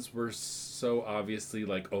villains were so obviously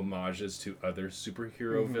like homages to other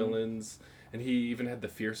superhero villains. And he even had the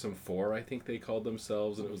Fearsome Four, I think they called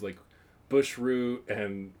themselves, and it was like Bushroot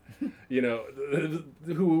and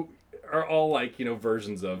who are all like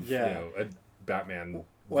versions of a Batman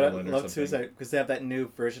What I villain or love something. too is that because they have that new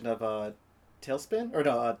version of Tailspin or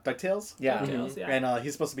no DuckTales. yeah. Details, yeah. And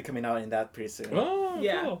he's supposed to be coming out in that pretty soon. Oh,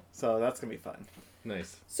 Yeah. cool. So that's gonna be fun.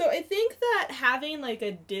 Nice. So I think that having like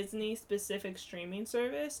a Disney specific streaming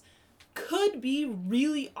service could be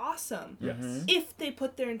really awesome Yes. if they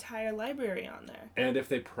put their entire library on there. And if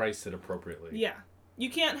they price it appropriately. Yeah. You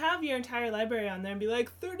can't have your entire library on there and be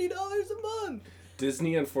like $30 a month.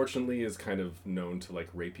 Disney, unfortunately, is kind of known to like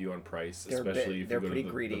rape you on price, They're especially if they're you go pretty to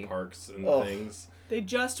greedy. the parks and Oh. things. They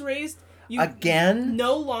just raised Again?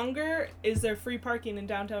 No longer is there free parking in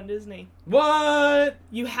downtown Disney. What?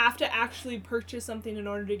 You have to actually purchase something in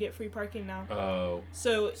order to get free parking now. Oh.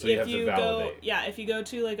 So you if have to you validate. if you go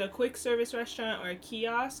to like a quick service restaurant or a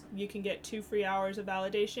kiosk, you can get 2 free hours of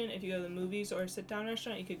validation. If you go to the movies or a sit down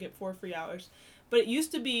restaurant, you could get 4 free hours. But it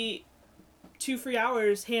used to be 2 free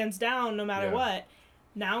hours hands down no matter what.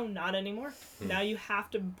 Now not anymore. Now you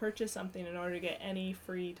have to purchase something in order to get any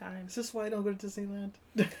free time. Is this why I don't go to Disneyland?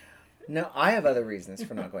 No, I have other reasons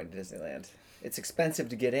for not going to Disneyland. It's expensive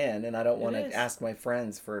to get in, and I don't want to ask my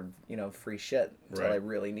friends for, free shit until I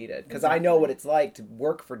really need it. Because I know what it's like to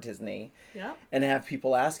work for Disney and have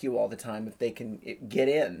people ask you all the time if they can get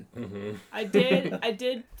in. Mm-hmm. I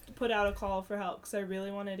did put out a call for help because I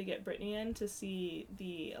really wanted to get Brittany in to see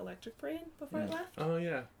the electric parade before I left. Oh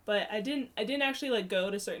yeah. But I didn't actually like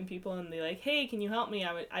go to certain people and be like, hey, can you help me?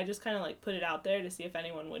 I just kind of like put it out there to see if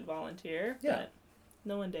anyone would volunteer. Yeah. But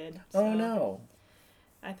no one did. Oh no.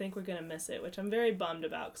 I think we're gonna miss it, which I'm very bummed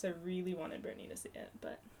about because I really wanted Brittany to see it.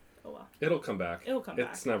 But oh well. It'll come back.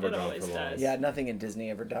 It's never it gone always for long. does. Yeah, nothing in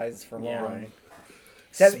Disney ever dies for long. Right.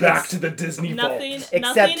 Except Back to the Disney Nothing vault.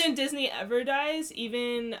 nothing in Disney ever dies.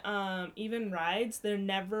 Even rides, they're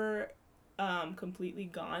never completely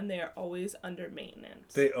gone. They are always under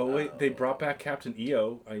maintenance. They brought back Captain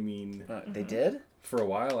EO. I mean, They did? for a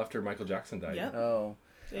while after Michael Jackson died. Yep. Oh.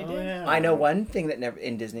 They did. Yeah. I know one thing that never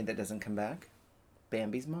in Disney that doesn't come back.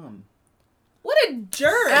 Bambi's mom. What a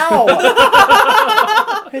jerk!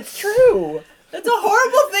 Ow! It's true. That's a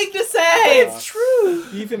horrible thing to say. It's true.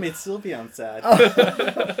 You even made Sylveon sad.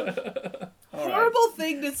 Horrible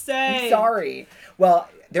thing to say. I'm sorry. Well,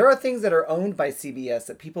 there are things that are owned by CBS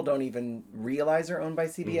that people don't even realize are owned by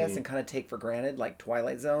CBS and kind of take for granted, like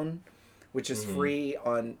Twilight Zone, which is free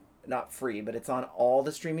on, not free, but it's on all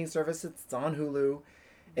the streaming services. It's on Hulu.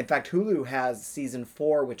 In fact, Hulu has season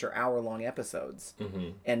 4, which are hour-long episodes,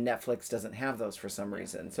 and Netflix doesn't have those for some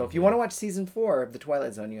reason. So if you want to watch season 4 of The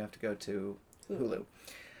Twilight Zone, you have to go to Hulu.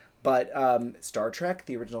 But Star Trek,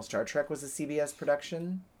 the original Star Trek, was a CBS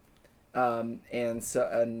production, and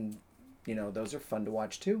those are fun to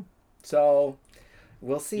watch too. So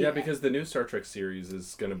we'll see. Yeah, because the new Star Trek series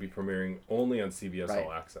is going to be premiering only on CBS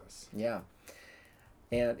All Access. Yeah,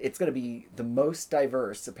 and it's going to be the most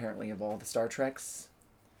diverse, apparently, of all the Star Treks.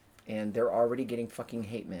 And they're already getting fucking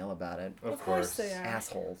hate mail about it. Of course. they are.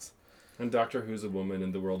 Assholes. And Doctor Who's a woman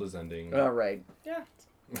and the world is ending. All right. Yeah.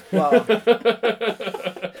 Well,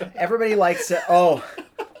 everybody likes to... Oh.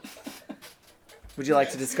 Would you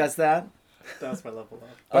like to discuss that? That's my level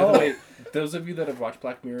up. By the way, those of you that have watched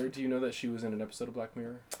Black Mirror, do you know that she was in an episode of Black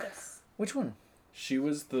Mirror? Yes. Which one? She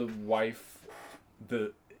was the wife,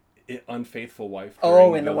 the unfaithful wife.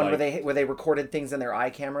 Oh, and the one where they recorded things in their eye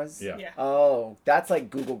cameras? Yeah. Oh, that's like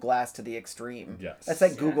Google Glass to the extreme. Yes. That's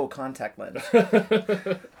like Google contact lens.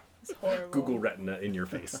 It's horrible. Google Retina in your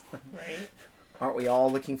face. Right. Aren't we all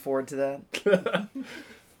looking forward to that?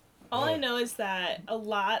 All I know is that a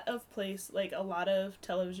lot of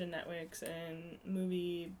television networks and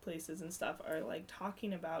movie places and stuff are like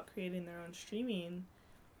talking about creating their own streaming,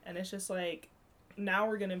 and it's just like now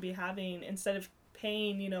we're gonna be having, instead of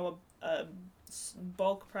paying a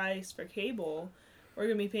bulk price for cable, we're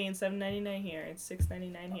gonna be paying $7.99 here and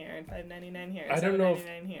 $6.99 here and $5.99 here and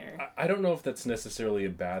 $7.99 here. I don't know if that's necessarily a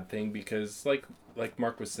bad thing, because like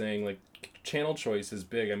Mark was saying, like, channel choice is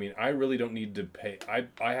big. I mean, I really don't need to pay.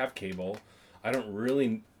 I have cable. I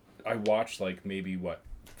watch like maybe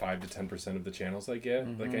 5 to 10% of the channels I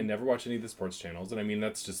get. Like, I never watch any of the sports channels, and I mean,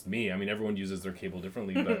 that's just me. I mean, everyone uses their cable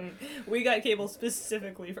differently, but we got cable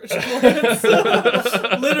specifically for sports.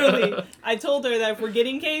 Literally, I told her that if we're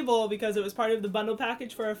getting cable because it was part of the bundle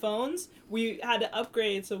package for our phones, we had to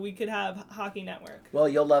upgrade so we could have Hockey Network. Well,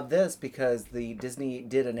 you'll love this, because the Disney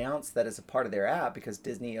did announce that as a part of their app, because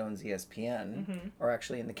Disney owns ESPN, or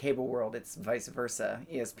actually in the cable world, it's vice versa.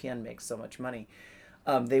 ESPN makes so much money.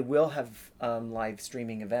 They will have live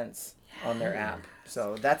streaming events on their app.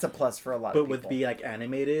 So that's a plus for a lot of people. But would be like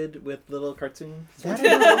animated with little cartoons? That I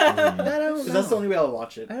don't know. Because that's the only way I'll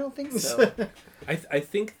watch it. I don't think so. I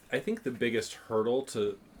think the biggest hurdle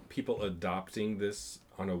to people adopting this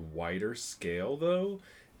on a wider scale, though,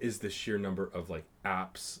 is the sheer number of like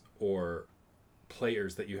apps or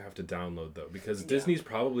players that you have to download, though, because Disney's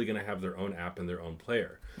probably going to have their own app and their own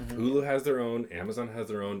player. Hulu has their own, Amazon has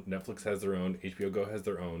their own, Netflix has their own, HBO Go has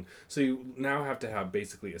their own. So you now have to have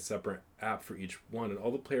basically a separate app for each one, and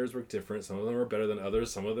all the players work different. Some of them are better than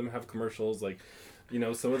others. Some of them have commercials, like,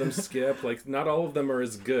 some of them skip. Like, not all of them are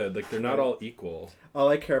as good. Like, they're not all equal. All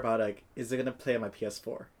I care about, like, is it going to play on my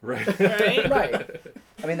PS4? Right. Right.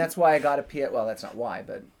 I mean, that's why I got a PS... Well, that's not why,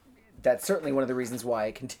 but that's certainly one of the reasons why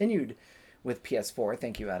I continued with PS4,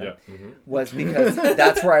 thank you, Adam, Yeah. Mm-hmm. was because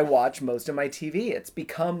that's where I watch most of my TV. It's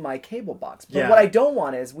become my cable box. But Yeah. what I don't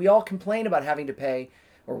want is, we all complain about having to pay,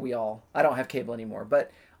 I don't have cable anymore,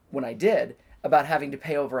 but when I did, about having to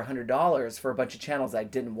pay over $100 for a bunch of channels I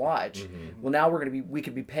didn't watch. Mm-hmm. Well, now we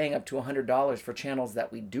could be paying up to $100 for channels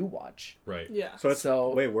that we do watch. Right. Yeah. So it's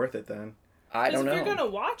So- way worth it then. I Because don't know. if you're gonna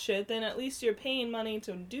watch it, then at least you're paying money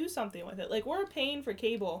to do something with it. Like, we're paying for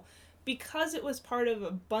cable because it was part of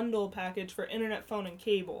a bundle package for internet, phone, and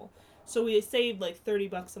cable. So we saved like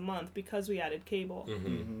 $30 a month because we added cable.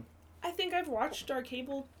 Mm-hmm. I think I've watched our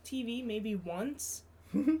cable TV maybe once.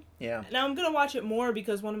 Yeah. Now I'm gonna watch it more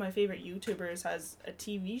because one of my favorite YouTubers has a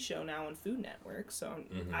TV show now on Food Network. So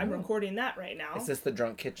I'm recording that right now. Is this the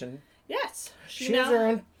Drunk Kitchen? Yes, She has her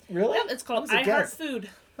own. Really? Yep, it's called I I was a Heart guest. Food.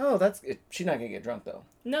 Oh, she's not gonna get drunk though.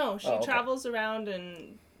 No, she Oh, okay. travels around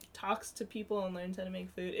and talks to people and learns how to make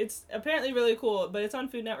food. It's apparently really cool, but it's on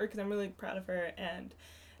Food Network because I'm really proud of her, and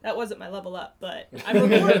that wasn't my level up, but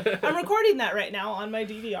I'm recording that right now on my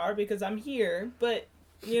DVR because I'm here, but,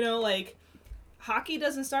 you know, like, hockey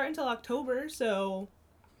doesn't start until October, so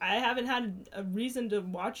I haven't had a reason to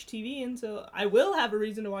watch TV until... I will have a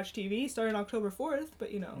reason to watch TV starting October 4th,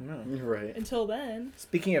 but, you know, Right. until then...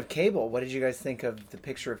 Speaking of Cable, what did you guys think of the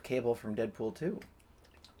picture of Cable from Deadpool 2?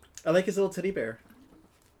 I like his little teddy bear.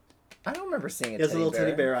 I don't remember seeing a He has a little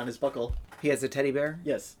teddy bear on his buckle. He has a teddy bear?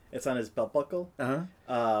 Yes, it's on his belt buckle.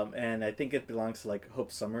 Uh-huh. And I think it belongs to like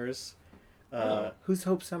Hope Summers. Who's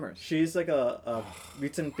Hope Summers? She's like a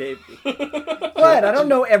mutant baby. What? I don't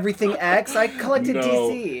know everything X. I collected No,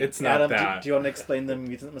 DC. it's not Adam, that. do you want to explain the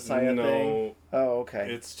mutant messiah no, thing? Oh,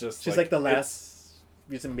 okay. it's just She's like the last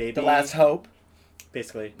mutant baby. The Last Hope.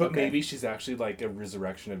 basically. But Okay. maybe she's actually like a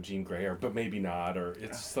resurrection of Jean Grey, but maybe not, or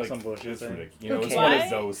it's just like Some bullshit it's thing. ridiculous. You know, it's Okay. one Why- of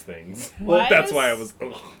those things. why That's is- why I was.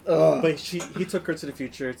 Ugh. Ugh. But he took her to the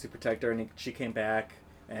future to protect her, and she came back,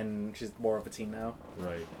 and she's more of a teen now.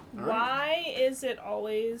 Right. Why is it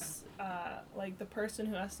always like the person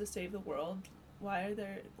who has to save the world? Why are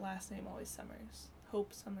their last name always Summers?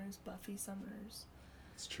 Hope Summers, Buffy Summers.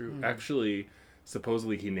 It's true. Actually,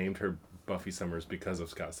 supposedly he named her Buffy Summers because of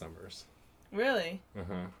Scott Summers. Really? Uh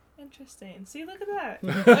huh. Interesting. See, look at that.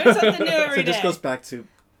 Learn something new So every it just day. goes back to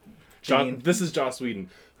Jean. This is Joss Whedon,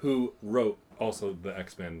 who wrote also the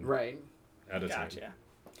X-Men Right. editing. Gotcha.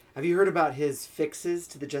 Have you heard about his fixes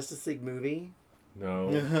to the Justice League movie?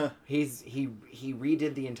 No. He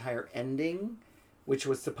redid the entire ending, which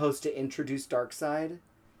was supposed to introduce Darkseid,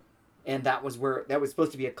 and that was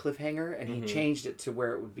supposed to be a cliffhanger, and he changed it to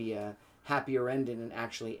where it would be a happier ending and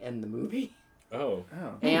actually end the movie. Oh.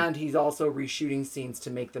 Oh. And he's also reshooting scenes to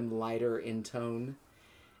make them lighter in tone,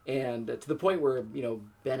 and to the point where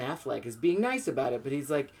Ben Affleck is being nice about it, but he's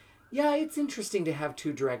like, "Yeah, it's interesting to have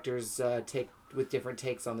two directors take with different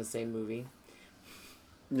takes on the same movie."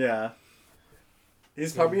 Yeah.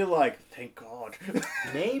 He's probably like, thank God.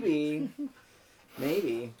 Maybe.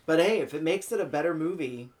 But hey, if it makes it a better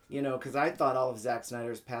movie, because I thought all of Zack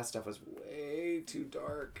Snyder's past stuff was way too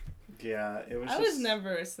dark. Yeah, it was. I just, was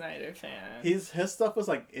never a Snyder fan. His stuff was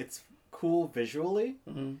like, it's cool visually,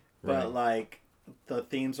 Mm-hmm. but Right. like the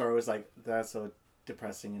themes are always like, that's so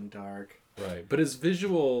depressing and dark. Right. But his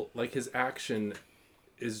visual, like his action,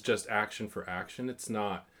 is just action for action. It's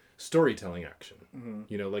not storytelling action.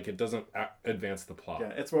 Mm-hmm. Like it doesn't advance the plot. Yeah,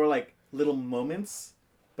 it's more like little moments,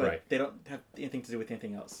 but Right. they don't have anything to do with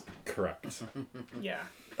anything else. Correct. Yeah.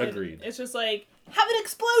 Agreed. It's just like, have an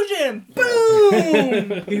explosion!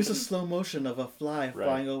 Boom! Here's a slow motion of a fly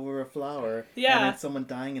flying over a flower. Yeah. And then someone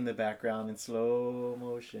dying in the background in slow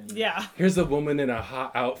motion. Yeah. Here's a woman in a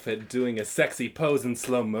hot outfit doing a sexy pose in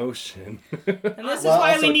slow motion. And this is Well,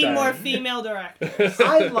 why also we need dying. more female directors.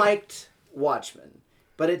 I liked Watchmen,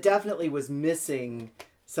 but it definitely was missing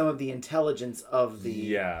some of the intelligence of the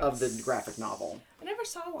Yes. graphic novel. I never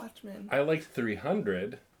saw Watchmen. I liked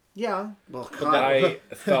 300. Yeah. Well, But I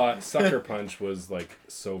thought Sucker Punch was like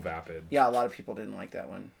so vapid. yeah, a lot of people didn't like that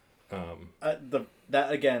one.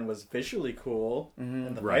 That again was visually cool,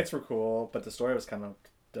 and the Right. fights were cool, but the story was kind of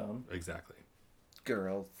dumb. Exactly.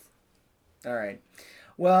 Girls. All right.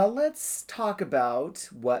 Well, let's talk about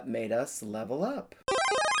what made us level up.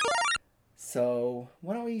 So,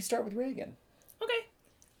 why don't we start with Reagan? Okay.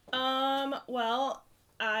 Well,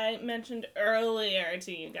 I mentioned earlier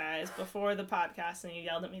to you guys before the podcast, and you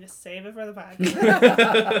yelled at me to save it for the podcast.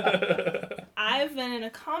 I've been in a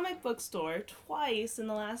comic book store twice in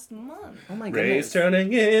the last month. Oh my Ray's goodness.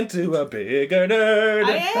 turning into a bigger nerd.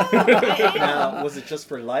 I am. Now, was it just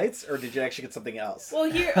for lights, or did you actually get something else?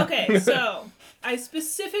 Well, okay, so I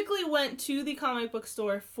specifically went to the comic book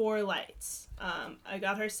store for lights. I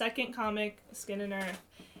got her second comic, Skin and Earth,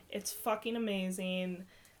 It's fucking amazing.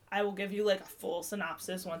 I will give you like a full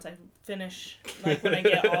synopsis once I finish, like when I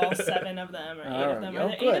get all 7 of them or 8 of them. Are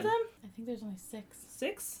there 8 of them? I think there's only 6.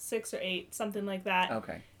 6 or 8, something like that.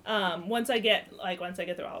 Okay. Once I get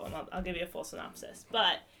through all of them, I'll give you a full synopsis.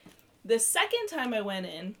 But the second time I went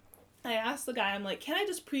in, I asked the guy, I'm like, can I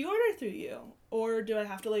just pre-order through you? Or do I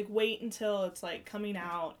have to like wait until it's like coming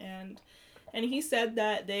out? And he said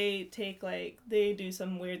that they do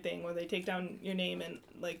some weird thing where they take down your name and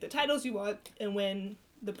like the titles you want, and when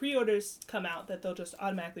the pre-orders come out, that they'll just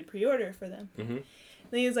automatically pre-order for them. Mm-hmm. And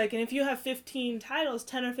he's like, and if you have 15 titles,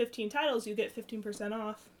 10 or 15 titles, you get 15%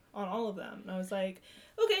 off on all of them. And I was like,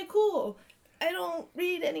 okay, cool. I don't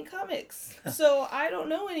read any comics, so I don't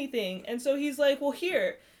know anything. And so he's like, well,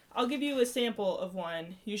 here, I'll give you a sample of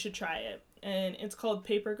one. You should try it. And it's called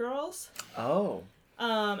Paper Girls. Oh.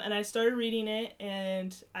 And I started reading it,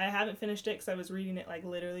 and I haven't finished it because I was reading it like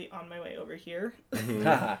literally on my way over here.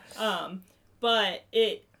 But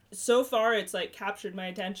so far it's like captured my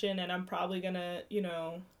attention, and I'm probably gonna,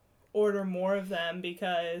 order more of them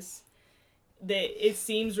because it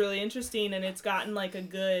seems really interesting, and it's gotten like a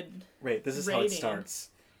good Wait, this is rating. how it starts.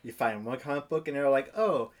 You find one comic book and they're like,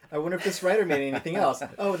 oh, I wonder if this writer made anything else.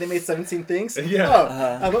 Oh, they made 17 things?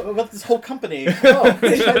 Yeah. Oh, what about this whole company? Oh,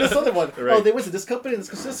 they tried this other one. Right. Oh, they went to this company and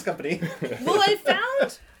this company. Well, I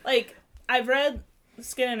found, I've read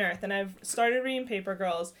Skin and Earth, and I've started reading Paper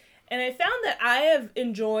Girls, and I found that I have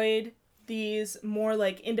enjoyed these more,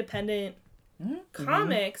 like, independent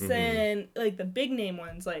comics than, like, the big name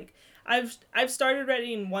ones. Like, I've started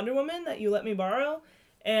reading Wonder Woman that you let me borrow,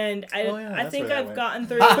 and I think I've gotten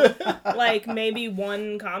through, like, maybe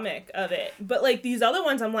one comic of it. But, like, these other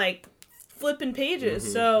ones, I'm, like, flipping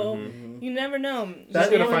pages, so you never know.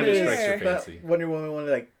 Just gotta find it strikes your fancy. That Wonder Woman one,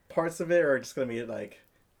 like, parts of it are just going to be, like,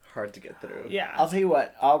 hard to get through. Yeah. I'll tell you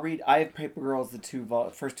what. I have Paper Girls,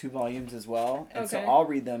 the first 2 volumes as well, and so Okay. I'll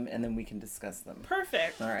read them and then we can discuss them.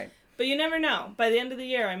 Perfect. All right. But you never know. By the end of the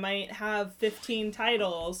year, I might have 15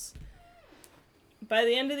 titles. By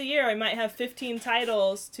the end of the year, I might have 15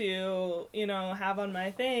 titles to, have on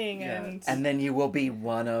my thing, Yeah. and then you will be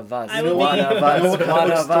one of us. I will one be- of us.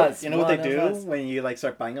 One of us. You know what they one do of us. when you, like,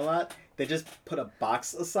 start buying a lot? They just put a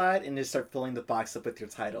box aside and just start filling the box up with your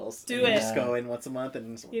titles. Do and you it. just go in once a month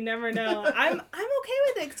and just... you never know. I'm okay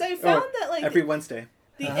with it because I found that like every Wednesday.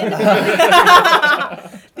 the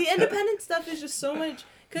independent stuff is just so much,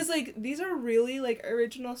 because like these are really like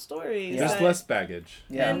original stories. There's that- less baggage.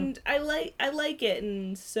 Yeah. And I like it,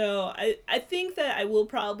 and so I think that I will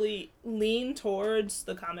probably lean towards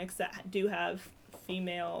the comics that do have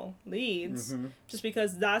female leads, just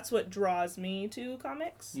because that's what draws me to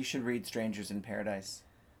comics. You should read Strangers in Paradise.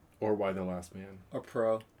 Or Why the Last Man. Or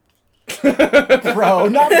Pro. Bro,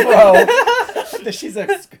 not bro. She's a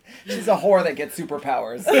whore that gets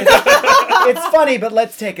superpowers. It's funny, but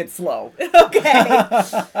let's take it slow. Okay.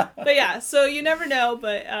 But yeah, so you never know,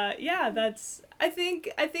 but that's I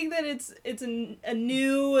think that it's a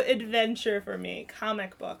new adventure for me,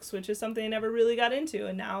 comic books, which is something I never really got into,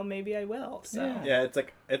 and now maybe I will. So Yeah,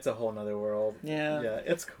 it's a whole nother world. Yeah. Yeah,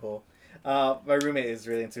 it's cool. My roommate is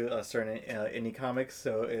really into certain indie comics,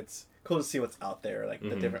 so it's cool to see what's out there, like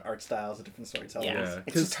the different art styles, the different storytellers. Yeah.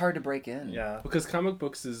 It's just hard to break in. Yeah. Because comic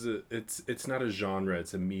books it's not a genre,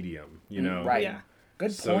 it's a medium, you know. Right. Yeah.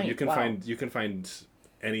 Good So point. you can Wow. find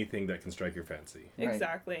anything that can strike your fancy. Right.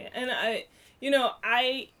 Exactly. And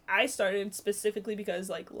I started specifically because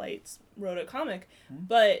like Lights wrote a comic,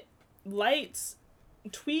 but Lights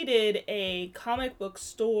tweeted a comic book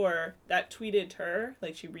store that tweeted her,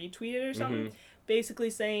 like she retweeted or something, basically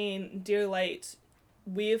saying, "Dear Lights,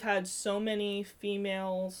 we've had so many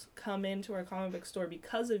females come into our comic book store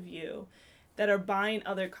because of you that are buying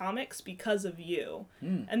other comics because of you."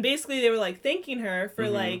 And basically they were like thanking her for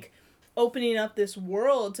like opening up this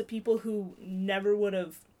world to people who never would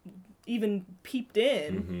have even peeped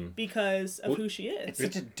in because of who she is. It's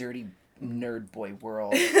such a dirty nerd boy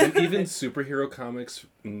world. And even superhero comics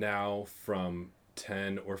now from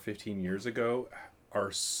 10 or 15 years ago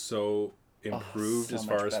are so improved so as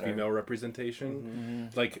far much as better. female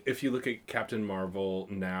representation. Like if you look at Captain Marvel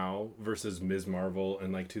now versus Ms. Marvel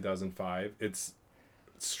in like 2005, it's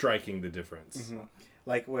striking the difference.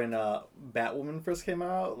 Like when Batwoman first came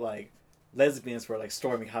out, like lesbians were like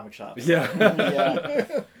storming comic shops.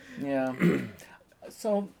 Yeah. Yeah.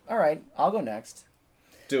 So, all right, I'll go next.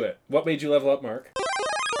 Do it. What made you level up, Mark?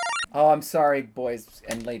 Oh, I'm sorry, boys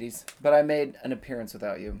and ladies, but I made an appearance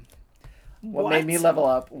without you. What made me level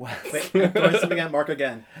up? Wait, going something at Mark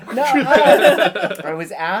again. No, I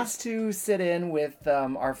was asked to sit in with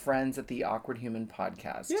our friends at the Awkward Human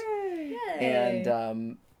podcast. Yay.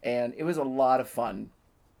 And it was a lot of fun.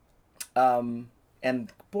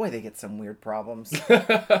 And boy, they get some weird problems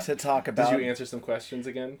to talk about. Did you answer some questions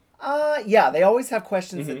again? Yeah, they always have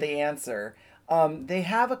questions that they answer. They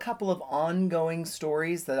have a couple of ongoing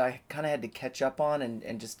stories that I kind of had to catch up on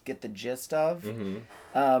and just get the gist of.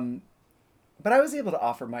 But I was able to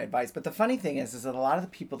offer my advice. But the funny thing is that a lot of the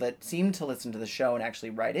people that seem to listen to the show and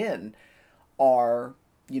actually write in are,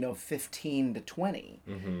 15 to 20.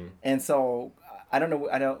 And so I don't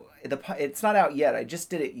know. It's not out yet. I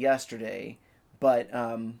just did it yesterday, but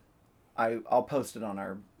I'll post it on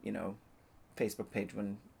our Facebook page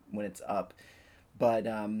when it's up. But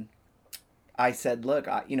I said, look,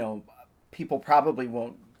 people probably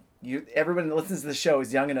won't. Everyone that listens to the show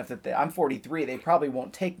is young enough that I'm 43. They probably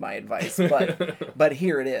won't take my advice, but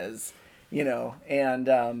here it is, And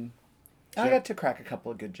I got to crack a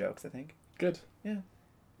couple of good jokes, I think. Good. Yeah.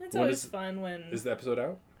 It's always fun when... Is the episode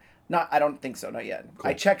out? I don't think so. Not yet. Cool.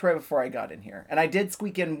 I checked right before I got in here. And I did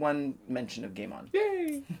squeak in one mention of Game On.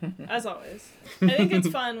 Yay! As always. I think it's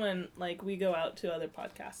fun when, we go out to other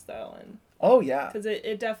podcasts, though. And oh, yeah. Because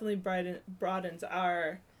it definitely broadens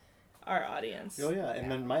our audience. Oh, yeah. And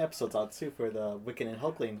then my episode's out, too, for the Wiccan and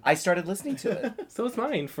Hulkling. I started listening to it. So is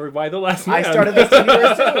mine for Why the Last Man. I started listening to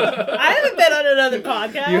yours, too. I haven't been on another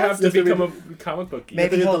podcast. You have to become a comic book geek.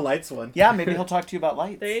 Maybe the Lights one. Yeah, maybe he'll talk to you about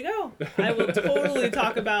Lights. There you go. I will totally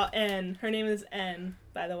talk about N. Her name is N,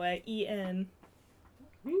 by the way. E-N.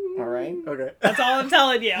 All right. Okay. That's all I'm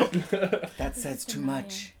telling you. That says too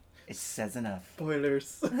much. It says enough. Spoilers.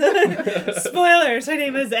 Spoilers. Her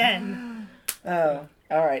name is N. Oh.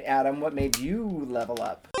 All right, Adam, what made you level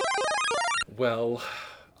up? Well,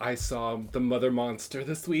 I saw The Mother Monster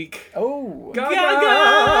this week. Oh. Gaga!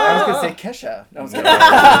 I was going to say Kesha. No, I was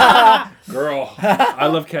kidding. Girl, I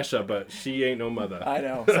love Kesha, but she ain't no mother. I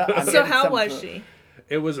know. So how was she?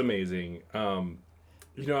 It was amazing.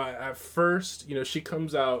 At first, she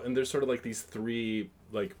comes out and there's sort of like these three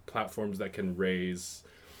platforms that can raise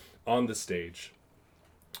on the stage.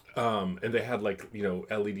 And they had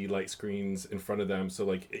LED light screens in front of them. So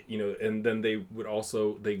and then they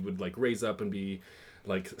would raise up and be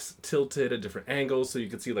tilted at different angles. So you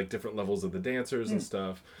could see different levels of the dancers and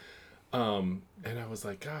stuff. And I was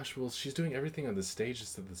like, gosh, well, she's doing everything on this stage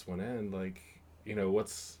just at this one end.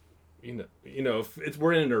 What's, if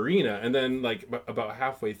we're in an arena and then about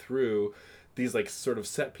halfway through these sort of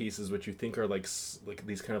set pieces, which you think are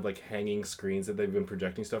these kind of hanging screens that they've been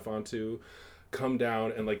projecting stuff onto, come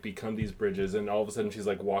down and become these bridges, and all of a sudden she's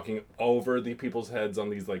walking over the people's heads on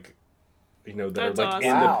these that That's are awesome.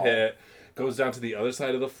 in the pit, goes down to the other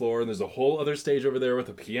side of the floor, and there's a whole other stage over there with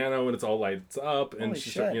a piano, and it's all lights up, and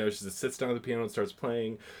she just sits down at the piano and starts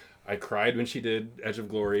playing. I cried when she did Edge of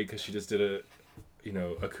Glory because she just did a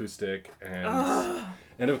acoustic,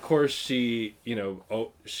 and of course she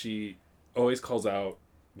always calls out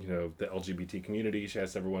the LGBT community. She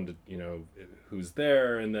asks everyone to, who's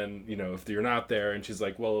there. And then, if you're not there, and she's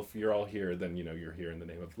like, well, if you're all here, then, you're here in the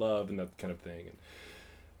name of love and that kind of thing.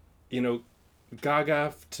 And,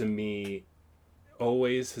 Gaga, to me,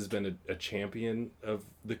 always has been a champion of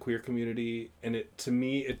the queer community. And to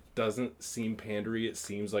me, it doesn't seem pandery. It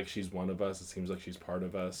seems like she's one of us. It seems like she's part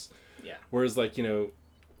of us. Yeah. Whereas, I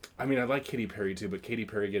like Katy Perry too, but Katy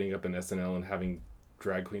Perry getting up in SNL and having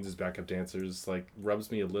drag queens as backup dancers rubs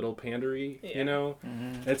me a little pandery,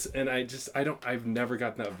 I've never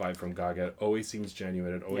gotten that vibe from Gaga. It always seems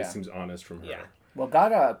genuine. It always seems honest from her. Yeah. Well,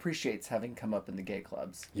 Gaga appreciates having come up in the gay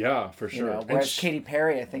clubs. Yeah, for sure. Whereas Katy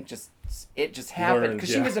Perry, I think it just happened because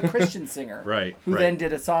she was a Christian singer, right? Who then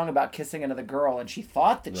did a song about kissing another girl, and she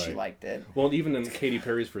thought that she liked it. Well, even in Katy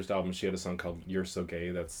Perry's first album, she had a song called "You're So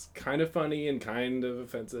Gay" that's kind of funny and kind of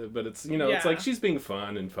offensive, but it's it's she's being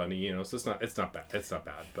fun and funny, so it's not bad. It's not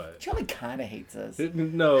bad, but she only kind of hates us. I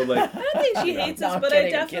don't think she hates us, but I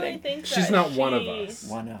definitely think that she's not one of us.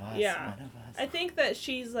 One of us. Yeah. One of us. I think that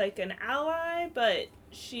she's an ally, but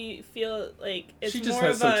she feels it's she just more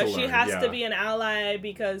has of a to she learn. has to be an ally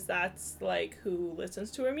because that's who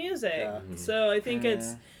listens to her music. Yeah. So I think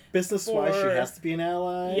it's business-wise, she has to be an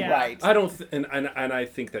ally. Yeah. Right. I don't, and I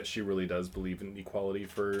think that she really does believe in equality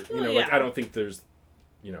for I don't think there's,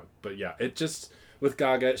 but yeah, it just. With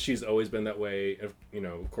Gaga, she's always been that way. Of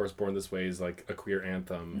course, Born This Way is a queer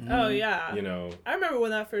anthem. Oh yeah. I remember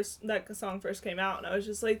when that song first came out, and I was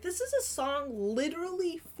just like, "This is a song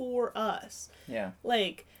literally for us." Yeah.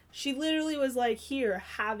 She literally was like, "Here,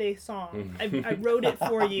 have a song. I wrote it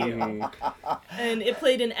for you," and it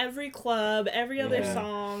played in every club, every other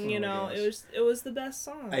song. It was the best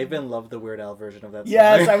song. I even love the Weird Al version of that song.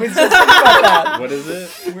 Yes, I was just thinking about that. What is it?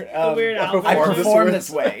 The Weird Al. I perform this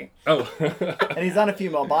way. Oh. And he's on a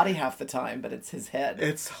female body half the time, but it's his head.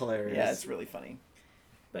 It's hilarious. Yeah, it's really funny.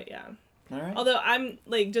 But yeah. All right. Although I'm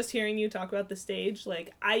like just hearing you talk about the stage,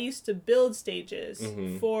 like I used to build stages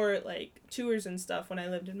for like tours and stuff when I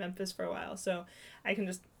lived in Memphis for a while. So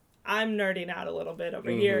I'm nerding out a little bit over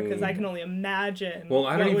here because I can only imagine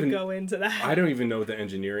what would go into that. I don't even know the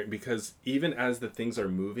engineering, because even as the things are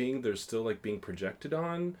moving, they're still like being projected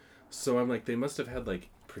on. So I'm like, they must have had like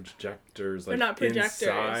projectors like not projectors.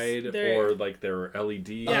 inside, or like there were LED.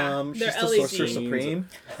 Yeah, she's they're the LED. Sorcerer Supreme.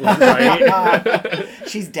 Right?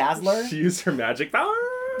 She's Dazzler. She used her magic power.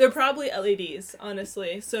 They're probably LEDs,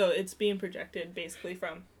 honestly. So it's being projected basically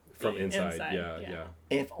from inside. Yeah.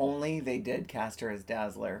 If only they did cast her as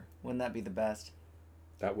Dazzler. Wouldn't that be the best?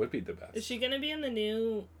 That would be the best. Is she gonna be in the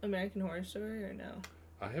new American Horror Story or no?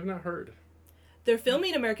 I have not heard. They're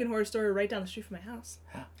filming American Horror Story right down the street from my house.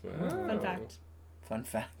 Wow. Fun fact. Fun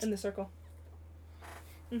fact. In the circle.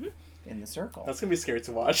 In the circle. That's gonna be scary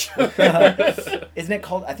to watch. Isn't it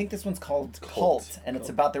called? I think this one's called Cult, and it's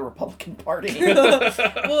about the Republican Party.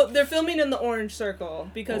 Well, they're filming in the Orange Circle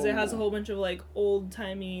because it has a whole bunch of like old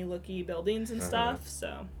timey looky buildings and stuff.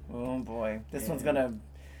 So. Oh boy, this one's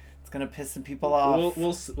gonna piss some people off.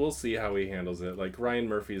 We'll see how he handles it. Like Ryan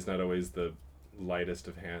Murphy is not always the lightest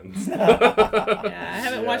of hands. Yeah, I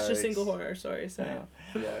haven't watched a single horror story, so.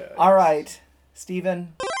 All right,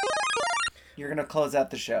 Steven, you're gonna close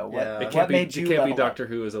out the show. What made you? It can't be level Doctor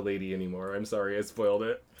Who as a lady anymore. I'm sorry, I spoiled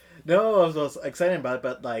it. No, I was excited about it,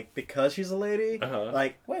 but like because she's a lady,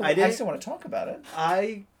 like Wait, I still want to talk about it.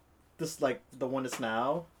 I just like the one that's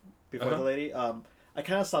now before the lady. I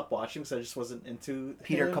kind of stopped watching because I just wasn't into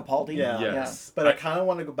Peter him. Capaldi. Yeah. Yes. But I kind of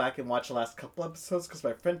want to go back and watch the last couple episodes because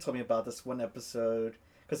my friend told me about this one episode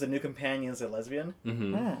because the new companion's a lesbian.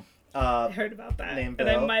 Hmm. I heard about that, Named and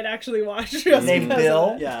I Bill. might actually watch. Named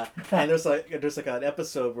Bill. Yeah, and there's like an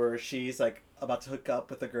episode where she's like about to hook up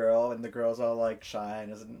with a girl, and the girl's all like shy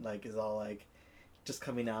and is all like just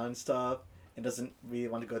coming out and stuff, and doesn't really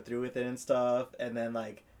want to go through with it and stuff, and then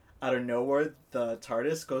like out of nowhere the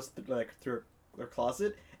TARDIS goes through her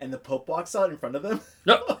closet, and the Pope walks out in front of them.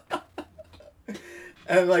 No.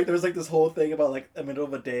 And like there was like this whole thing about like the middle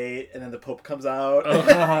of a date, and then the Pope comes out.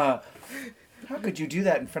 How could you do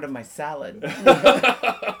that in front of my salad?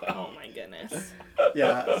 Oh my goodness.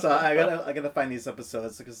 Yeah, so I gotta find these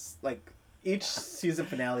episodes because like each season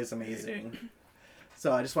finale is amazing.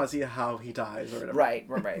 So I just want to see how he dies or whatever.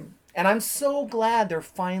 Right. And I'm so glad they're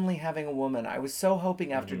finally having a woman. I was so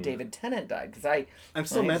hoping after David Tennant died because I'm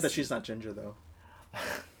still mad that she's not Ginger though.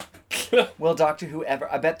 Will Doctor Who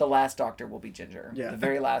ever? I bet the last Doctor will be Ginger. Yeah. The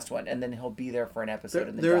very last one, and then he'll be there for an episode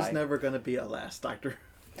and then There's die. never gonna be a last Doctor.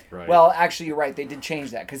 Right. Well, actually, you're right. They did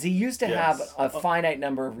change that because he used to Yes. have a finite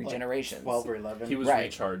number of regenerations. 12 or 11. he was Right.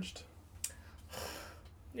 recharged.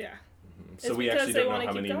 Yeah. So It's we because actually they don't know wanna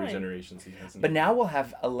how keep many going. regenerations he has. But now we'll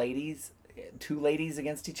have two ladies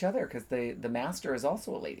against each other because the Master is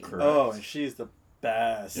also a lady. Correct. Oh, and she's the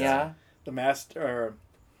best. Yeah. The Master,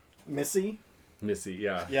 Missy. Missy,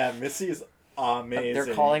 yeah. Yeah, Missy is amazing.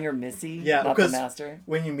 They're calling her Missy, Yeah, not the because Master.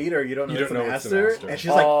 when you meet her, you don't know, You it's, don't the know it's the master, Master. and she's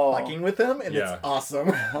like Oh. fucking with him, and Yeah. it's awesome.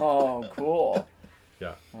 Oh, cool.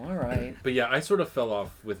 Yeah. All right. But yeah, I sort of fell off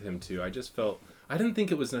with him too. I didn't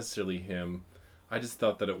think it was necessarily him. I just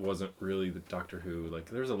thought that it wasn't really the Doctor Who. Like,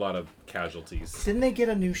 there's a lot of casualties. Didn't they get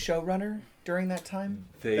a new showrunner during that time?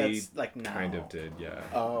 They That's like now. kind of did, yeah.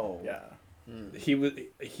 Oh. Yeah. He was,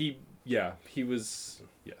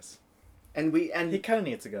 yes. And He kind of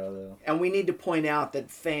needs to go though. we need to point out that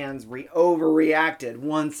fans overreacted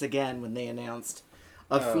once again when they announced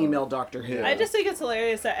a female Doctor Who. I just think it's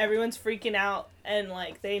hilarious that everyone's freaking out and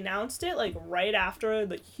like they announced it like right after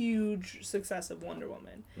the huge success of Wonder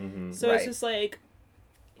Woman. So Right. it's just like,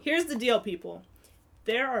 here's the deal, people.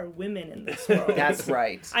 There are women in this world. That's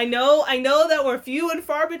right. I know that we're few and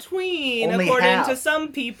far between, Only according half. to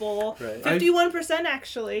some people. Right. 51%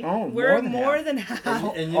 actually. Oh, we're more more than than half.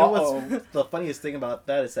 And you know Uh-oh. what's the funniest thing about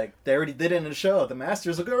that is like they already did it in the show. The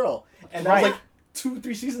Master's a girl, and that Right. was like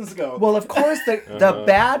 2-3 seasons ago. Well, of course, the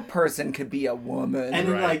bad person could be a woman. and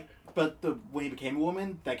then Right. but when he became a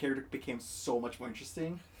woman, that character became so much more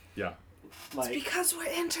interesting. Yeah. Like Because we're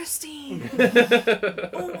interesting.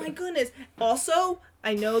 Oh my goodness. Also,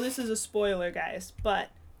 I know this is a spoiler, guys, but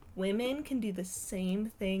women can do the same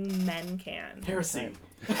thing men can. heresy.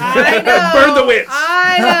 I know. Burn the witch.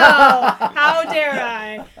 I know. How dare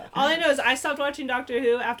I? All I know is I stopped watching Doctor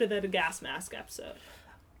Who after the gas mask episode.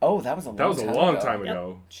 Oh, that was a long time ago.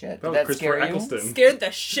 ago. Shit. That Did was that Christopher scare you? Eccleston. Scared the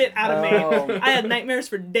shit out of me. Oh. I had nightmares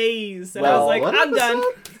for days, and Well, I was like, what I'm done.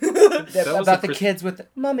 That was About a the kids with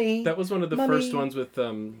Mummy. That was one of the Mummy. first ones with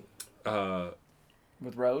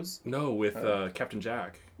With Rose? Captain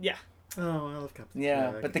Jack. Yeah. Oh, I love Captain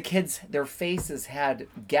Yeah, Jack. but the kids, their faces had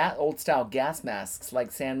old-style gas masks,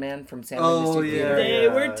 like Sandman from Sandman Oh, Mystery yeah. Theater. They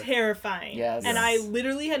were terrifying. Yes. And I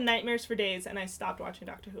literally had nightmares for days, and I stopped watching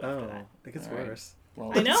Doctor Who after Oh, that. it gets All right. worse.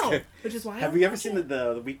 Well, I know, which is why. I Have don't you ever watch seen it.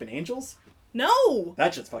 the Weeping Angels? No.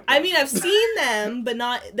 That shit's fucked up. I mean, I've seen them, but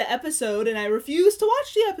not the episode, and I refuse to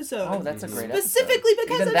watch the episode. Oh, that's a great episode. Specifically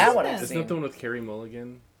because Even I've that seen one them. I've Isn't that the one with Carey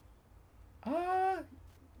Mulligan?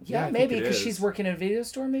 Yeah, I think maybe it because is. she's working in a video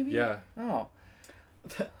store. Maybe. Yeah. Oh.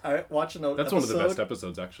 I watched an That's one of the best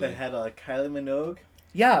episodes, actually. That had Kylie Minogue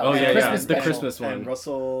Yeah. Oh, the yeah, Christmas yeah. The special. Christmas one. and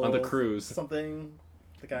Russell On the cruise. something,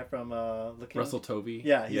 the guy from Looking. Russell Tovey.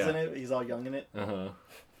 Yeah, he's in it. He's all young in it. Uh-huh.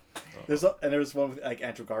 There's one with like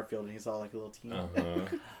Andrew Garfield, and he's all like a little teen. Uh-huh.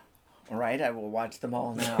 All right, I will watch them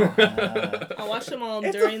all now. I'll watch them all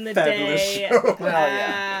It's during a the fabulous day show.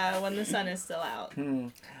 yeah. when the sun is still out.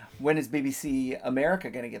 When is BBC America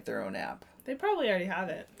going to get their own app? They probably already have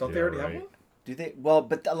it. Don't they Yeah, already right. have one? Do they? Well,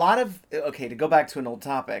 but a lot of okay, to go back to an old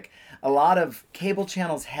topic, a lot of cable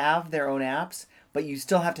channels have their own apps, but you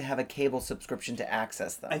still have to have a cable subscription to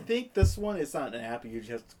access them. I think this one is not an app. You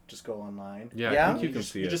just go online. Yeah, Yeah? I think you can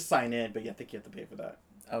just, see you it. just sign in, but I think you have to pay for that.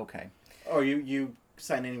 Okay. Or you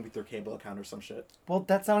sign in with your cable account or some shit. Well,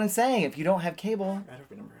 that's what I'm saying. If you don't have cable, I don't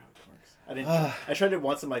remember how it works. I didn't. I tried it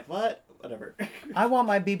once. I'm like, what? Whatever. I want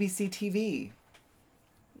my BBC TV.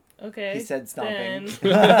 Okay. He said stomping.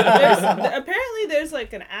 Apparently, there's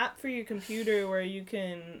like an app for your computer where you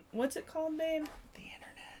can. What's it called, babe? The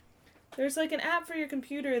internet. There's like an app for your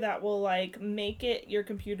computer that will like make your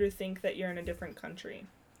computer think that you're in a different country,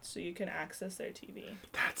 so you can access their TV.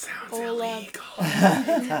 That sounds Olaf.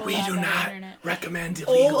 illegal. We do not Internet. recommend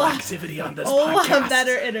illegal Olaf. activity on this Oh, podcast.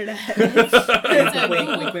 better internet. It's a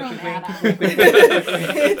Google Chrome app.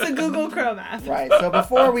 It's a Google Chrome app. Right. So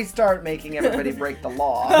before we start making everybody break the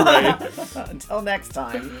law, until next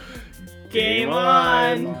time, Game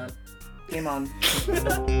on. game on.